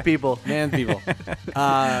 Man of the people. Man, people.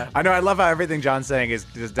 I know. I love how everything John's saying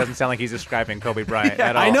just doesn't sound like he's describing Kobe Bryant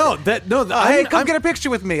at all. I know that. No, Hey, come get a picture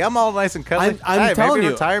with me. I'm all nice and cuddly. I'm Hey, telling maybe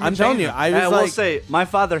you. retirement I'm telling you. change. I was I will like, say, my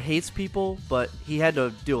father hates people, but he had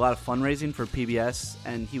to do a lot of fundraising for PBS,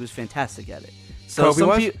 and he was fantastic at it. So Kobe some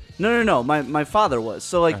was? No. My father was.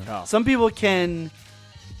 So like, Oh. some people can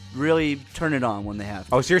really turn it on when they have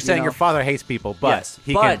to. Oh, so you're saying you know? your father hates people, but yes,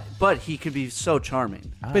 he but can. but he could be so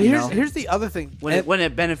charming. but you here's know? here's the other thing. when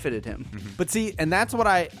it benefited him. But see, and that's what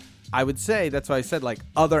I would say. That's why I said like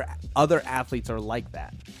other athletes are like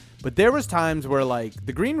that. But there was times where like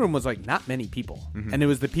the green room was like not many people, and it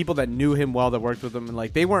was the people that knew him well that worked with him, and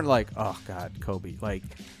like they weren't like, oh God, Kobe, like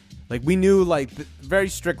we knew like very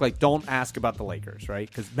strict, like don't ask about the Lakers, right?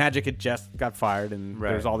 Because Magic had just got fired, and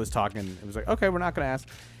there was all this talk, and it was like, okay, we're not gonna ask,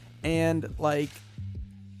 and like,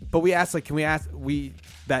 but we asked like, can we ask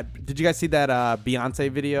did you guys see that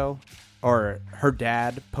Beyonce video, or her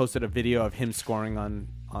dad posted a video of him scoring on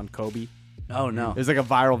Kobe? Oh no. It was like a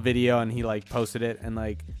viral video, and he like posted it, and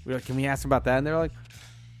like we were like, can we ask him about that? And they were like,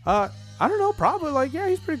 I don't know, probably. Like, yeah,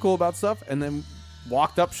 he's pretty cool about stuff. And then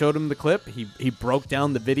walked up, showed him the clip. He broke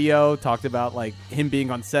down the video, talked about like him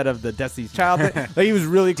being on set of the Destiny's Child thing. Like, he was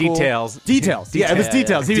really cool. Details. Yeah, it was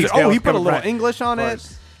details. He was like, oh, he put a little Right. English on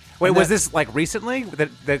it. Wait, And was that- this like recently that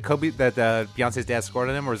Beyonce's dad scored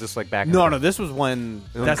on him, or is this like back? in No, the- no, this was when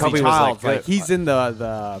When Destiny's Kobe was, Child, like, like he's in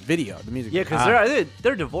the video, the music. Yeah, video. because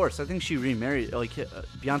they're divorced. I think she remarried. Like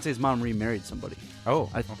Beyonce's mom remarried somebody. Oh,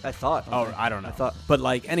 I thought. Oh, I don't know. I thought. But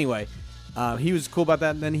like anyway, he was cool about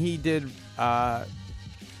that. And then he did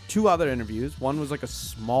 2 other interviews. One was like a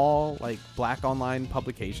small like black online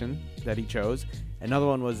publication that he chose. Another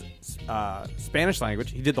one was Spanish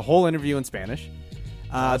language. He did the whole interview in Spanish.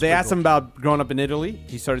 They asked him about growing up in Italy.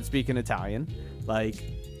 He started speaking Italian. Like,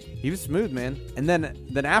 he was smooth, man. And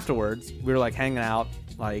then afterwards, we were like hanging out.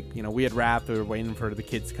 Like, you know, we had wrapped. We were waiting for the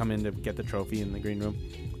kids to come in to get the trophy in the green room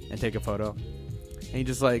and take a photo. And he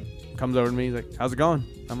just like comes over to me. He's like, "How's it going?"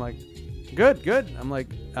 I'm like, "Good, good." I'm like,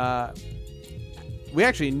 we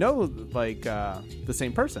actually know like the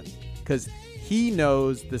same person because he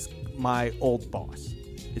knows my old boss.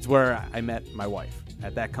 It's where I met my wife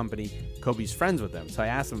at that company. Kobe's friends with them, so I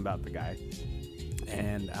asked him about the guy,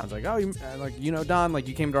 and I was like, "Oh, you know Don? Like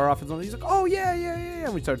you came to our office?" And he's like, "Oh yeah."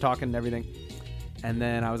 And we started talking and everything, and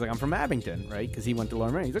then I was like, "I'm from Abington, right?" Because he went to Lower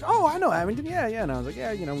Merion. He's like, "Oh, I know Abington, yeah." And I was like,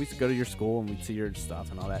 "Yeah, we used to go to your school and we'd see your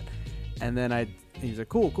stuff and all that." And then he's like,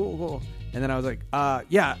 "Cool." And then I was like,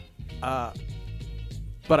 "Yeah,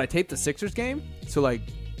 but I taped the Sixers game, so like."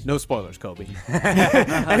 No spoilers, Kobe.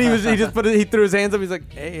 And he threw his hands up. He's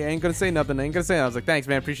like, "Hey, I ain't gonna say nothing. I was like, "Thanks,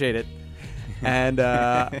 man, appreciate it." And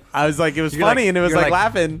I was like, it was funny, and it was like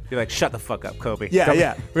laughing. You're like, "Shut the fuck up, Kobe."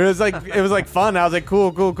 Yeah. But it was like fun. I was like,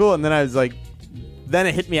 cool. And then I was like, then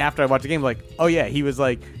it hit me after I watched the game. Like, oh yeah, he was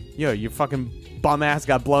like, "Yo, your fucking bum ass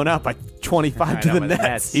got blown up by 25 to the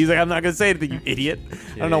Nets." He's like, "I'm not gonna say anything, you idiot.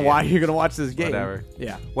 I don't know why you're gonna watch this game." Whatever.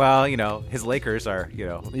 Yeah. Well, his Lakers are,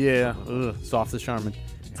 Yeah. Soft as Charmin.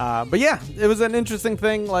 But yeah, it was an interesting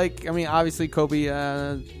thing. Like, I mean, obviously Kobe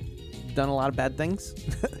done a lot of bad things.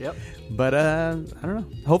 Yep. But I don't know.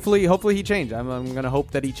 Hopefully he changed. I'm gonna hope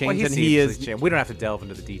that he changed. Well, and he is. We don't have to delve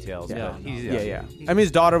into the details. Yeah. But Yeah. I mean, his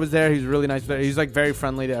daughter was there. He was really nice. He was like very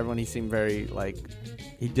friendly to everyone. He seemed very like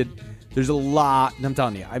he did. There's a lot. I'm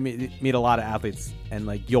telling you, I meet a lot of athletes, and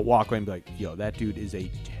like you'll walk away and be like, "Yo, that dude is a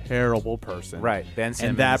terrible person." Right, Ben Simmons.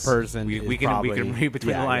 And that person. We can read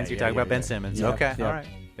between the lines. You're talking about Ben Simmons. Yeah. Okay. Yeah. All right.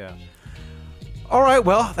 Yeah. All right.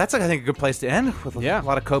 Well, that's I think a good place to end with a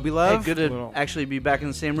lot of Kobe love. Hey, good to actually be back in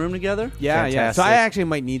the same room together. Yeah. Fantastic. So I actually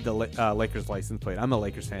might need the Lakers license plate. I'm a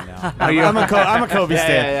Lakers fan now. I'm a Kobe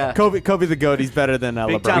fan. Kobe the GOAT. He's better than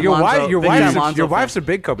LeBron. John Your Lonzo wife's fan. a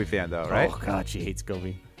big Kobe fan, though, right? Oh God, she hates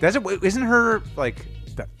Kobe. Isn't her like?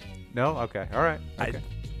 No. Okay. All right.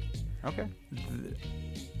 Okay.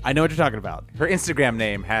 I know what you're talking about. Her Instagram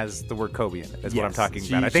name has the word Kobe in it. That's what I'm talking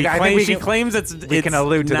about. I think she claims it's can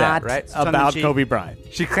allude to that, not right? about Kobe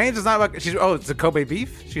Bryant. She claims it's not about. It's a Kobe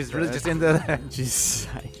beef. She's really just into that. She's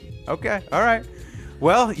Okay. All right.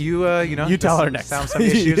 Well, you tell her next time. Some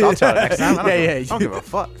issues. I'll tell her next time. I don't give a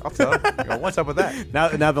fuck. I'll tell her. What's up with that?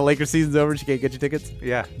 Now the Lakers season's over. She can't get you tickets.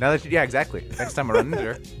 Yeah. Exactly. Next time I run into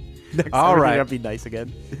her. All right. I'll be nice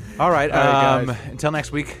again. All right. All right, guys. Until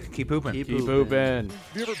next week. Keep pooping. Keep pooping.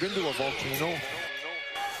 Have you ever been to a volcano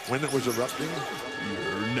when it was erupting?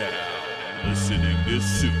 You're now listening to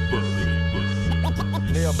Super.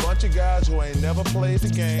 They're a bunch of guys who ain't never played the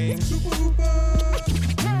game.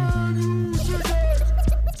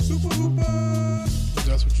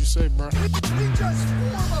 That's what you say, bro. I'm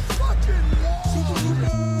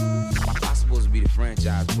supposed to be the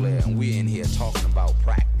franchise player, and we're in here talking about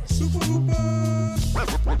practice.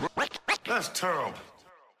 That's terrible.